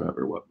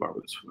whatsoever what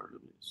Barbados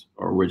Falernum is,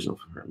 or original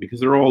Falernum, because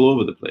they're all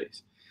over the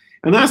place.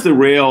 And that's the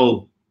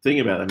real thing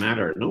about the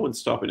matter. No one's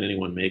stopping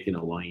anyone making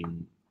a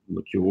line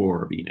liqueur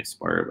or being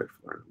inspired by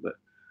Falernum. But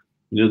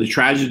the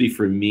tragedy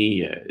for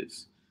me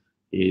is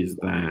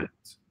that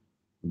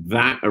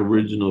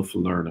original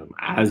Falernum,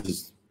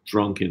 as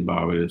drunk in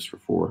Barbados for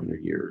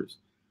 400 years,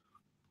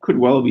 could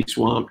well be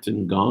swamped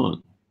and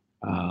gone.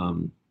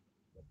 And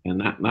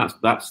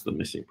that's the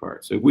missing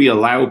part. So if we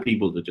allow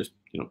people to just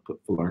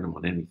put Falernum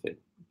on anything,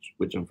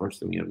 which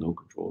unfortunately we have no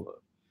control of,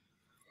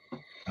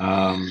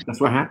 that's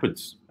what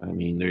happens. I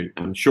mean,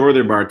 I'm sure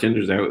there are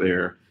bartenders out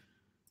there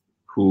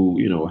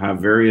who have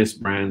various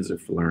brands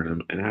of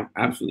Falernum and have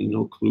absolutely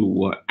no clue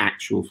what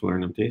actual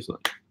Falernum tastes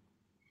like.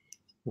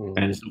 And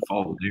it's no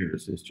fault of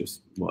theirs. It's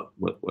just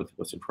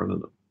what's in front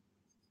of them.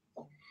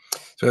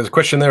 So there's a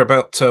question there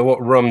about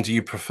what rum do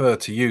you prefer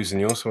to use in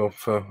yours? Well,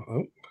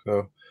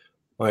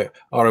 my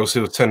RL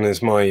Seal 10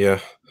 is my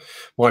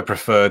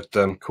preferred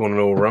corn and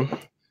oil rum.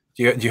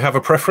 Do you have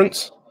a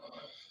preference?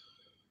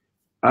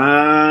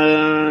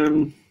 Not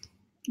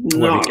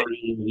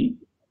really.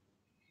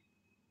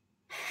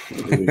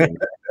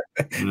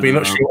 But you're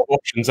not sure what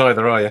options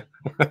either, are you?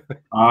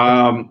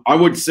 I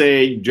would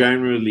say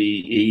generally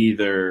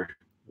either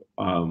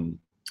the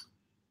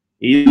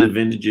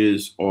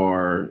vintages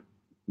or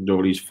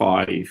Doherty's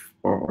 5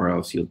 or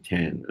LL Seal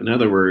 10. In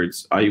other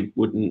words, I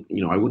wouldn't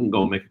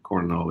go make a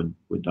corn and oil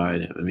with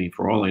diadem. I mean,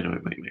 for all I know,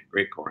 it might make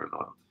great corn and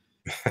oil.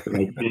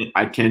 But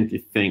I tend to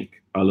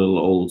think a little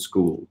old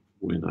school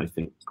when I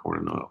think corn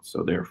and oil.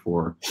 So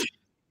therefore,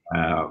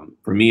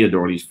 for me, a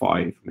Doherty's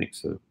 5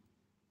 makes the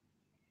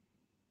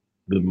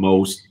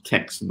most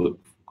textbook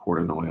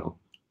corn and oil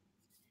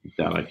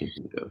that I can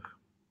think of.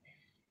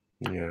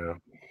 Yeah,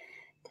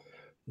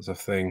 there's a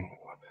thing.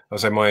 I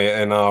say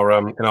in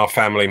our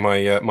family,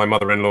 my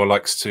mother-in-law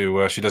likes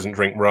to. She doesn't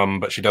drink rum,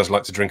 but she does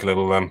like to drink a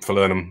little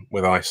Falernum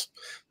with ice.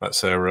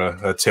 That's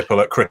her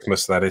tipple at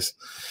Christmas. That is,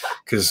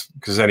 because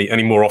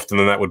any more often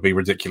than that would be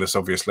ridiculous,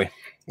 obviously.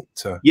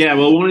 Yeah,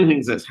 well, one of the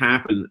things that's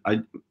happened,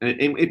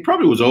 it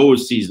probably was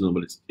always seasonal,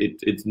 but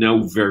it's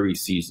now very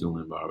seasonal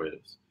in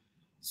Barbados.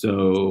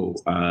 So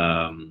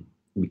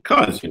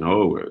because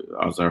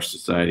as our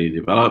society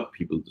developed,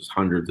 there's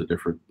hundreds of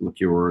different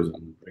liqueurs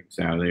and drinks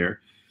out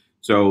there.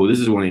 So this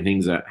is one of the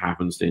things that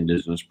happens to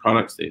indigenous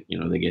products. They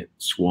get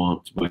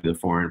swamped by the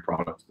foreign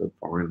products, the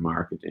foreign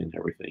market and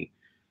everything.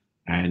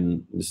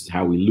 And this is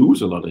how we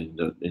lose a lot of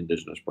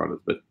indigenous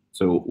products. But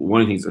so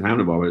one of the things that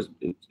happened in Barbados,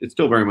 it's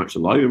still very much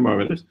alive in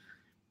Barbados,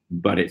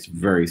 but it's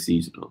very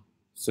seasonal.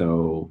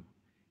 So,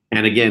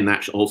 and again,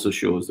 that also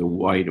shows the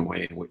wide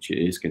way in which it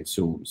is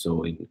consumed.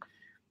 So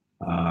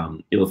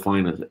you'll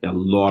find a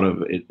lot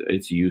of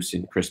its use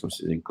in Christmas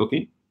is in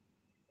cooking.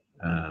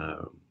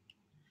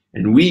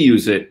 And we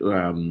use it,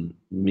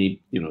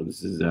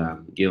 this is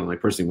Gail and I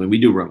personally, when we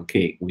do rum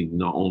cake, we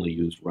not only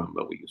use rum,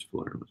 but we use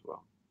Falernum as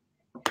well.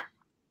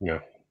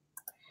 Yeah.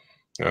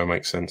 Oh,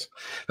 makes sense.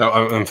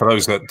 And for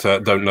those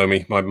that don't know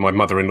me, my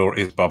mother-in-law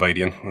is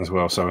Barbadian as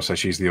well, so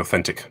she's the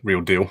authentic,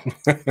 real deal.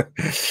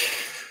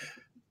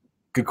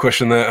 Good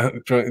question there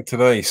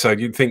today. So,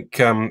 do you think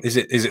is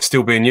it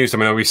still being used? I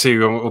mean, we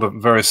see all the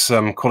various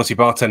quality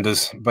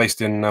bartenders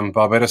based in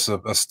Barbados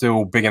are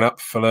still bigging up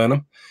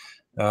Falernum.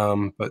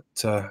 But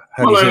how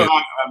do you see it?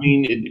 I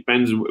mean, it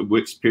depends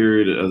which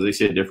period. As I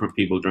said, different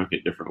people drank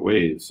it different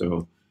ways.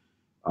 So,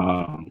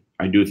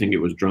 I do think it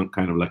was drunk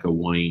kind of like a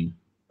wine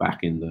back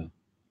in the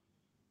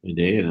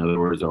day, in other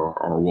words,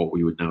 or what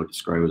we would now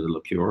describe as a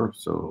liqueur.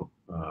 So,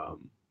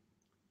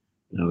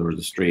 in other words,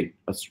 a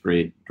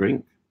straight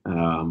drink.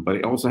 But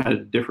it also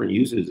had different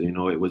uses. You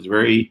know, it was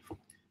very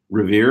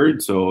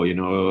revered. So, you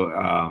know,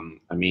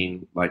 I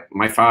mean, like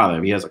my father,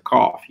 if he has a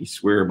cough, he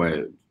swear by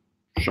a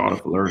shot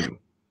of Falernum.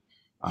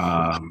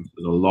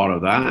 There's a lot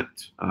of that.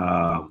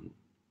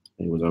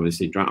 It was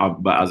obviously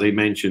drunk, but as I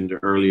mentioned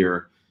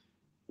earlier,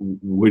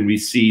 when we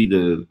see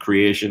the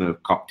creation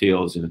of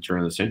cocktails in the turn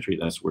of the century,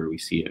 that's where we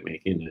see it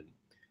making it.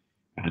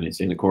 And it's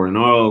in the corn and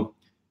oil,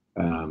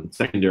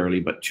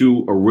 secondarily, but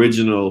two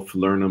original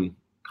Falernum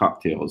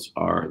cocktails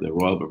are the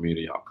Royal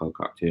Bermuda Alcohol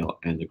Cocktail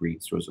and the Green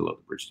Swizzle of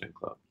the Bridgetown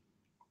Club.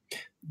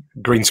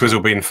 Green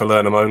Swizzle being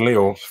Falernum only,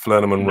 or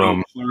Falernum and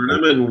rum?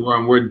 Falernum and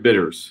wormwood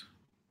bitters.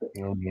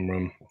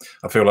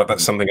 I feel like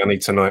that's something I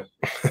need tonight.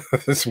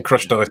 There's some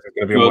crushed ice. Going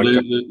to be well,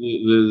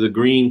 the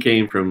green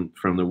came from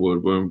the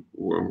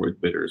wormwood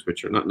bitters,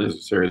 which are not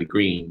necessarily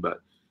green,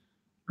 but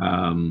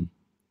you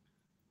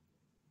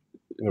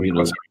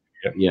know,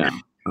 yeah.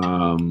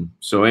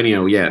 So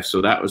anyhow, yeah.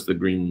 So that was the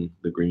green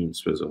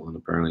swizzle, and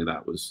apparently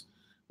that was,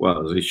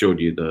 well, as I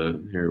showed you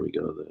the. Here we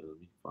go. Let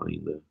me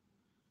find the.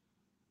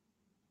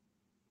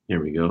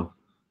 Here we go.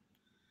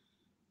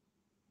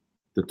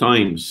 The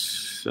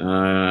Times,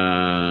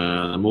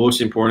 the most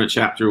important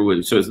chapter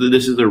was, so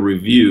this is a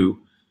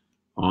review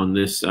on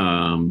this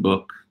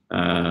book,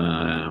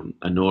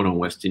 A Note on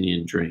West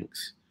Indian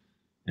Drinks.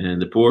 And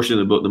the portion of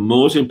the book, the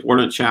most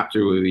important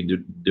chapter will be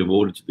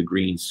devoted to the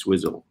Green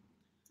Swizzle,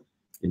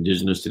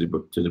 indigenous to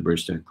the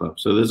Bridgetown Club.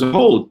 So there's a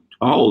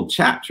whole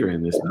chapter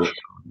in this book.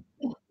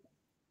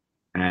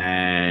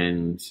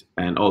 And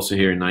also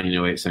here in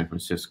 1908, San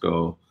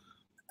Francisco,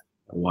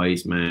 a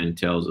wise man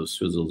tells of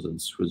swizzles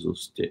and swizzle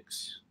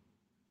sticks.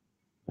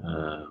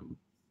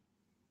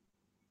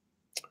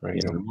 Right.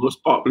 The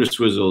most popular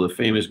swizzle, the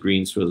famous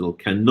green swizzle,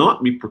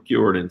 cannot be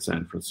procured in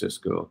San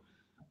Francisco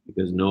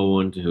because no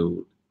one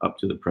who up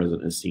to the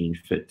present has seen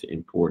fit to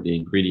import the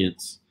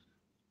ingredients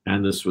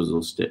and the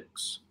swizzle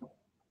sticks.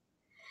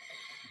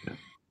 Yeah.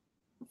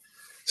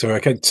 So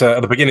at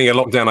the beginning of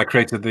lockdown, I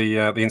created the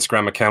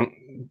Instagram account,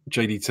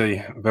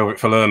 JDT Velvet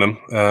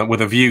Falernum,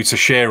 with a view to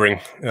sharing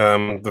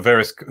the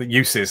various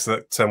uses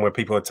that where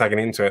people are tagging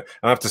into it.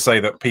 And I have to say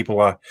that people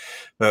are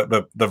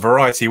the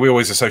variety. We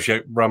always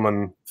associate rum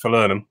and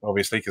Falernum,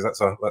 obviously, because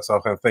that's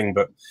our kind of thing.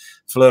 But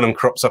Falernum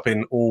crops up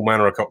in all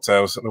manner of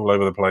cocktails and all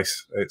over the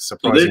place. It's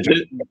surprising. So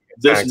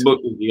this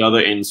book is the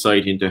other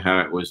insight into how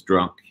it was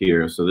drunk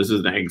here. So this is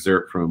an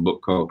excerpt from a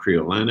book called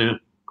Creoliana,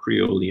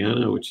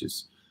 which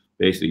is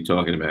basically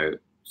talking about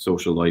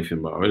social life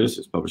in Barbados.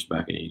 It's published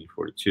back in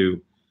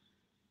 1842.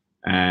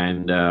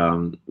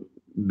 And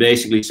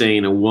basically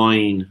saying a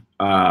wine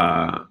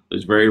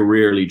is very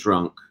rarely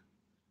drunk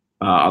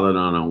other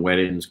than on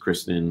weddings,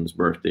 christenings,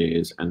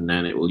 birthdays, and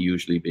then it will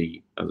usually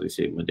be, as I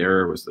say,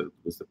 Madeira was the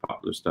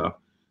popular stuff.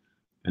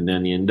 And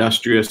then the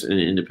industrious and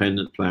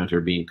independent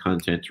planter being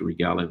content to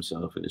regale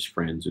himself and his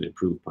friends with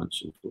improved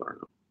punch and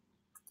Falernum.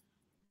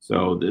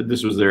 So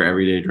this was their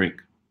everyday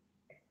drink.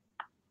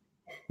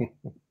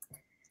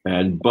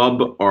 And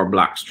bub or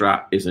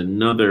blackstrap is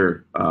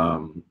another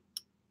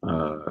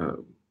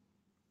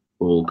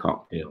old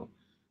cocktail.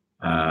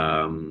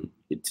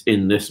 It's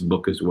in this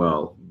book as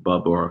well.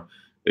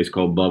 It's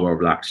called bub or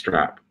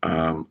blackstrap.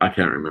 I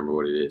can't remember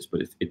what it is,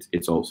 but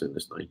it's also in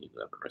this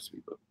 1911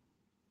 recipe book.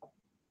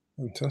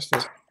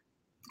 Fantastic,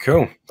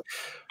 cool.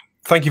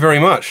 Thank you very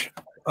much.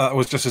 It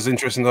was just as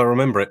interesting as I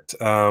remember it.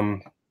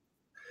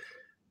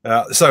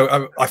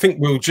 So I think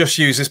we'll just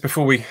use this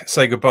before we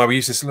say goodbye. We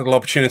use this little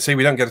opportunity.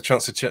 We don't get a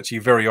chance to chat to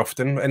you very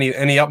often. Any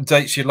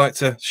updates you'd like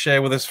to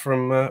share with us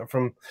from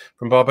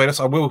Barbados?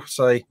 I will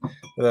say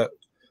that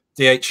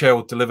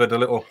DHL delivered a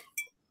little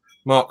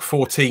Mark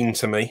 14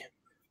 to me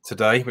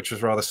today, which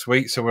was rather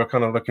sweet. So we're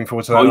kind of looking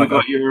forward to that. Oh, you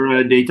got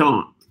your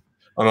détente?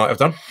 I might have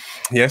done.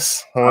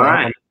 Yes. All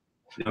right.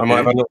 I might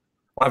have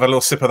a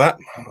little sip of that.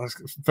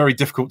 It's very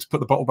difficult to put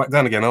the bottle back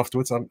down again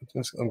afterwards. I'm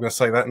going to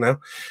say that now.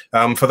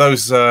 For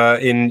those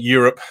in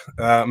Europe,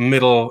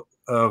 middle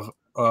of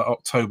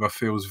October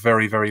feels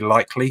very, very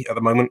likely at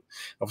the moment.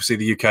 Obviously,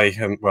 the UK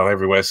and, well,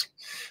 everywhere's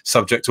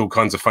subject to all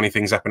kinds of funny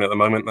things happening at the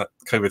moment. That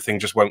COVID thing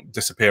just won't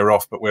disappear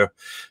off. But we're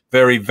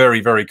very,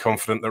 very, very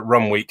confident that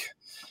Rum Week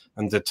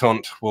and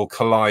détente will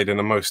collide in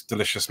a most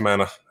delicious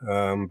manner.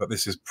 But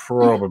this is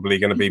probably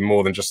going to be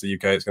more than just the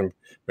UK. It's going to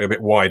be a bit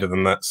wider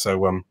than that.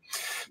 So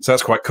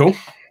that's quite cool.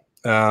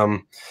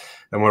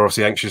 And we're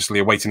obviously anxiously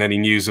awaiting any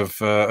news of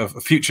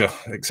future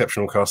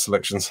exceptional cask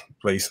selections,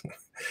 please.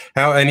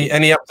 Any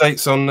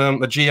updates on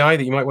the GI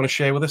that you might want to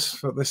share with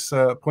us at this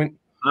point?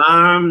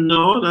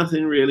 No,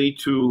 nothing really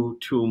too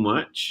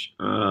much.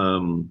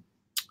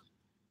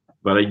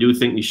 But I do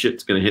think the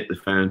shit's going to hit the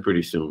fan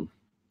pretty soon.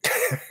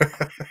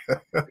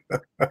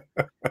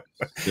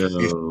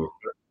 So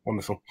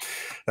wonderful.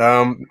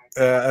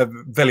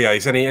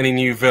 Villiers, any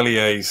new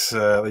Villiers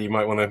that you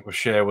might want to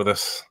share with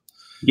us?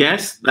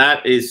 Yes,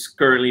 that is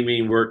currently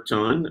being worked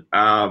on.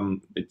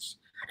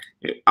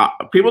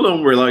 People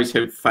don't realize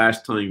how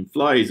fast time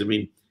flies. I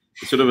mean,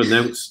 it sort of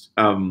announced,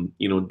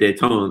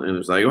 Dayton, and it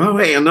was like, oh,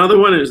 hey, another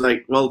one. It was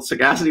like, well,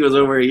 Sagacity was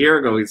over a year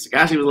ago.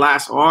 Sagacity was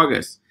last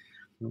August.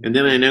 And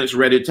then I announced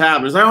Ready Tab.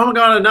 And it's like, oh my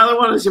God, another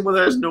one. I said, well,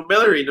 there's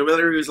Nobillery.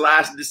 Nobillery was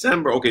last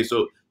December. Okay,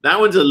 so that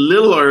one's a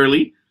little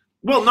early.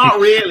 Well, not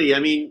really. I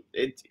mean,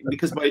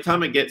 because by the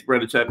time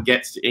Ready Tab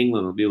gets to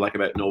England, it'll be like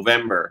about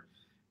November.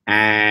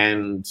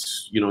 And,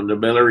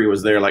 Nobillery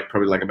was there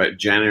probably about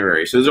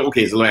January. So it's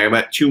okay. So like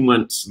about 2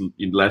 months,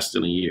 less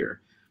than a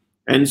year.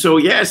 And so,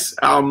 yes,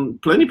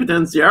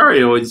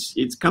 Plenipotenziario,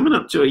 it's coming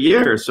up to a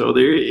year. So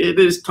it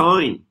is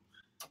time.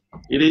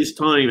 It is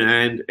time,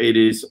 and it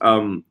is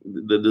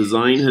the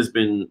design has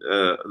been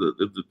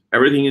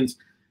everything is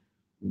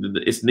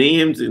it's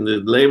named and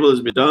the label has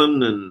been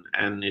done,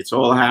 and it's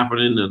all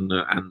happening, and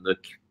the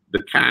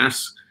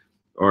casks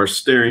are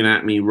staring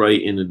at me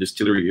right in the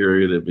distillery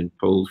area. They've been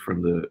pulled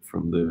from the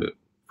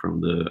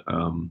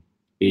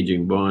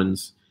aging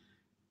bonds,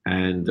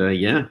 and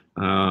that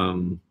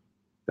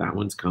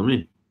one's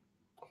coming.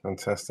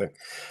 Fantastic.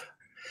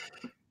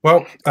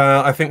 Well,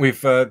 I think we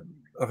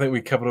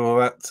covered all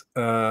that.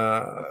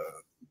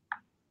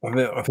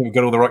 I think we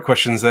got all the right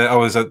questions there.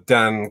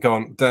 Dan, go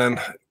on. Dan,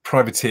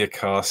 privateer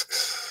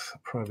casks.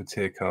 Have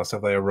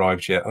they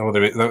arrived yet?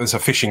 Whether that was a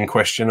fishing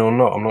question or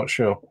not, I'm not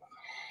sure.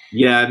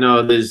 Yeah,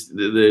 no, there's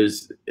no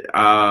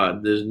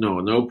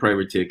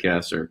privateer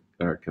casks are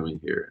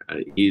coming here.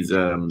 He's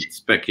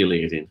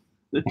speculating.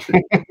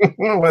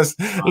 Well, there's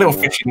a little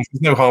fishing.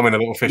 There's no harm in a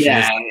little fishing.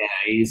 Yeah,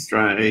 he's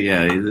trying.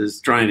 Yeah,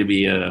 he's trying to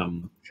be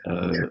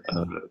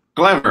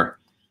clever.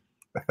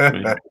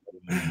 Right.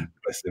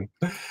 Bless him.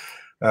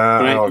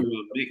 Trying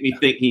to make me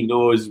think he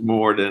knows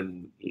more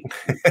than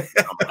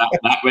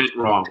that went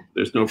wrong.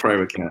 There's no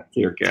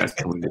privateer cast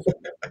coming this way.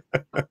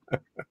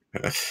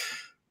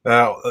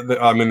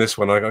 I'm in this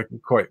one.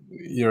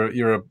 You're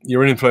an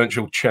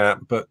influential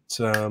chap, but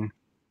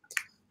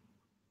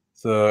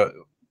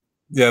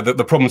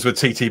the problems with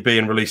TTB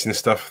and releasing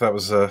stuff, that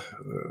was I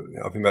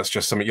think that's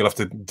just something you'll have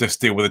to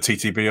just deal with the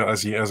TTB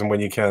as and when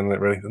you can.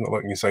 Really, there's not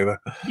what you say there.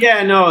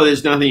 Yeah, no,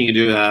 there's nothing you can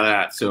do about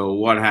that. So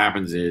what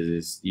happens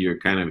is you're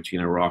kind of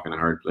between a rock and a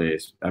hard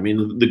place. I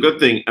mean, the good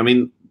thing,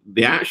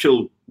 the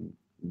actual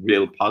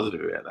real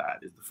positive about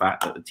that is the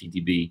fact that the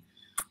TTB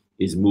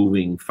is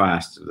moving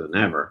faster than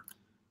ever.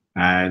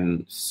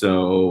 And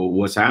so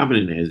what's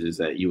happening is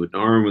that you would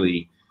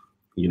normally,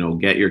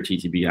 get your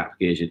TTB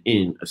application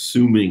in,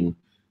 assuming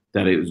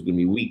that it was going to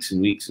be weeks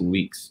and weeks and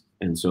weeks.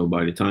 And so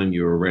by the time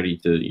you were ready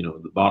to,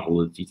 the bottle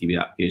of the TTB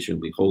application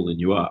will be holding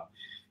you up.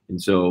 And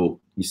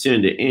so you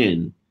send it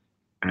in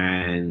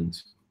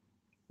and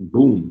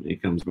boom,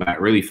 it comes back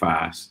really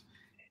fast.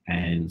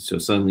 And so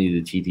suddenly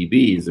the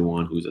TTB is the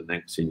one who's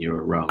annexing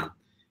your rum.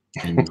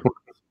 And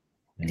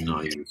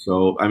not you.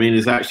 So,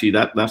 it's actually,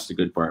 that's the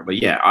good part.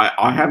 But yeah,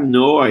 I have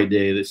no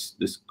idea this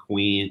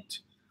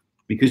quaint,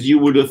 because you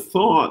would have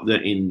thought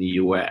that in the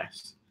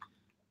US,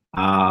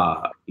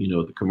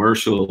 the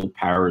commercial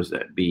powers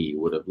that be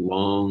would have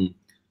long,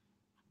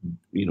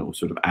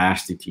 sort of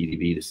asked the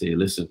TTB to say,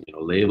 listen,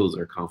 labels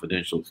are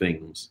confidential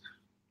things.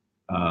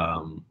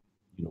 First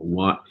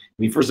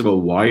of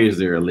all, why is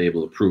there a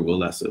label approval?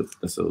 That's a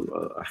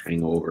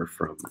hangover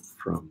from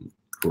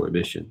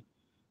prohibition.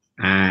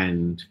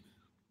 And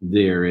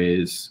there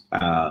is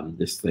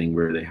this thing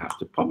where they have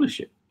to publish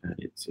it. And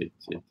it's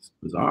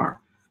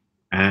bizarre.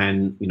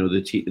 And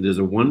there's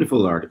a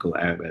wonderful article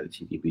out about the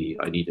TTB.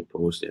 I need to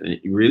post it, and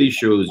it really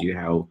shows you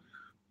how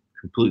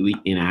completely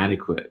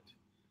inadequate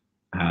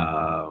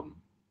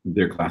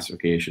their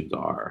classifications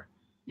are.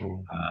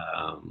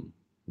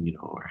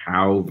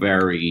 How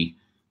very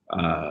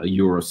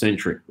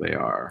Eurocentric they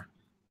are,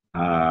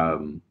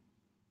 and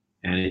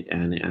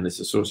it's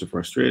a source of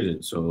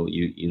frustration. So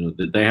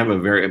they have a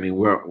very.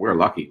 We're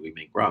lucky we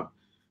make rum.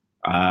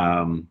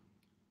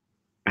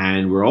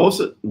 And we're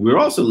also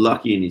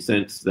lucky in the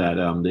sense that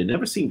they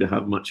never seem to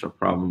have much of a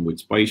problem with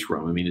spice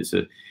rum. It's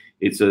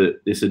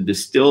a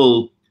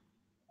distilled.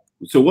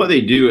 So what they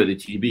do at the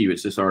TTB,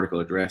 which this article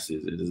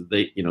addresses, is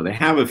they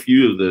have a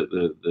few of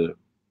the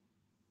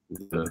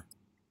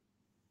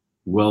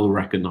well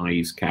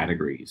recognized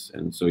categories,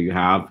 and so you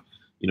have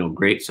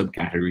great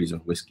subcategories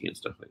of whiskey and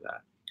stuff like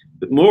that.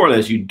 But more or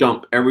less, you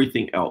dump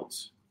everything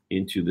else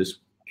into this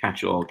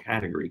catch-all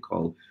category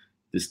called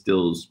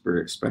distilled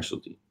spirit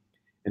specialty.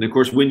 And of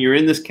course, when you're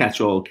in this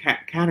catch-all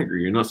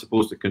category, you're not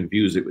supposed to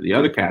confuse it with the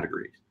other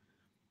categories.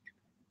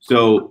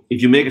 So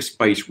if you make a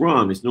spiced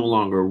rum, it's no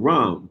longer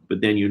rum,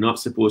 but then you're not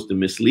supposed to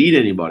mislead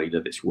anybody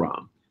that it's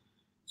rum.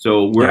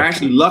 So we're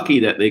actually lucky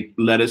that they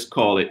let us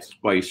call it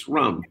spiced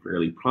rum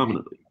fairly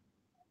prominently.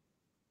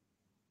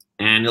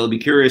 And it'll be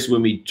curious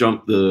when we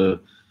jump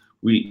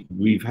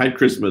we've had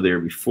Charisma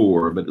there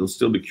before, but it'll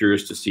still be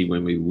curious to see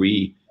when we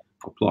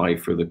reapply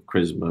for the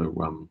Charisma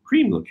rum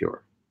cream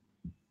liqueur.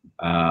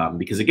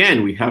 Because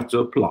again, we have to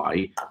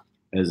apply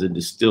as a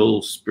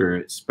distilled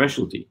spirit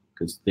specialty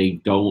because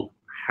they don't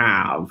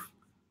have.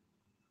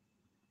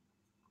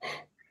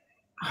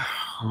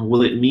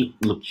 Will it meet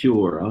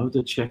liqueur? I'll have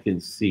to check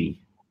and see.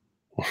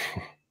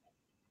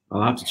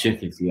 I'll have to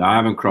check and see. I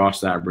haven't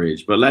crossed that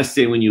bridge. But let's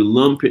say when you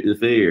lump it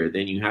there,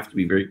 then you have to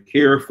be very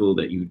careful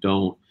that you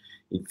don't.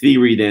 In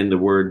theory, then the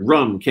word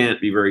rum can't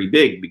be very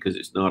big because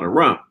it's not a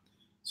rum.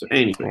 So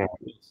anyway,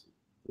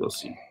 we'll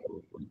see.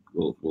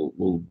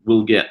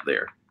 We'll get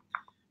there.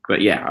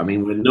 But yeah, I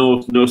mean, with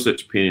no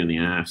such pain in the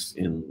ass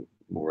in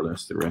more or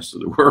less the rest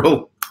of the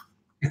world.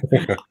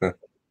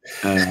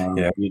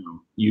 You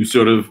know, you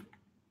sort of,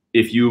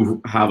 if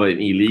you have an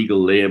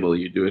illegal label,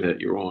 you do it at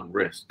your own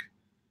risk.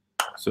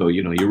 So,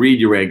 you know, you read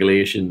your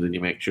regulations and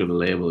you make sure the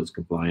label is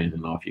compliant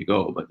and off you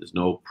go, but there's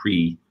no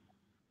pre-approval,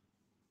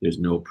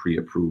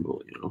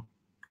 you know.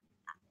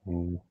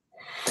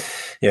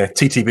 Yeah,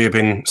 TTB have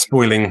been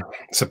spoiling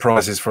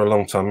surprises for a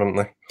long time, haven't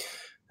they?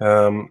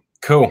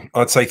 Cool.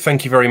 I'd say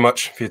thank you very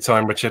much for your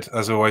time, Richard.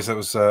 As always, that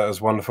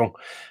was wonderful.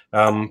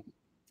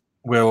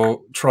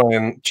 We'll try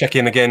and check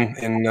in again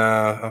in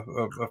a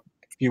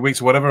few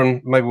weeks or whatever,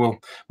 and maybe we'll,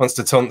 once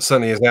the taunt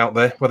certainly is out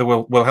there, whether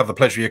we'll have the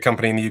pleasure of your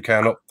company in the UK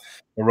or not.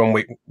 The Rum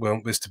Week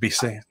is to be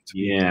seen.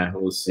 Yeah,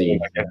 we'll see.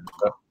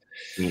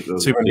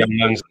 Too many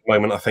unknowns at the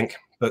moment, I think.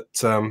 But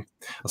I'll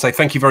say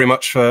thank you very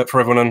much for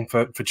everyone and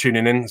for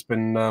tuning in. There's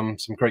been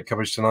some great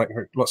coverage tonight.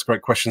 Lots of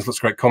great questions, lots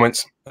of great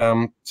comments.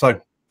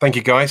 So thank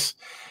you, guys.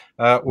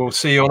 We'll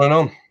see you on and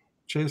on.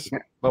 Cheers.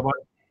 Bye-bye.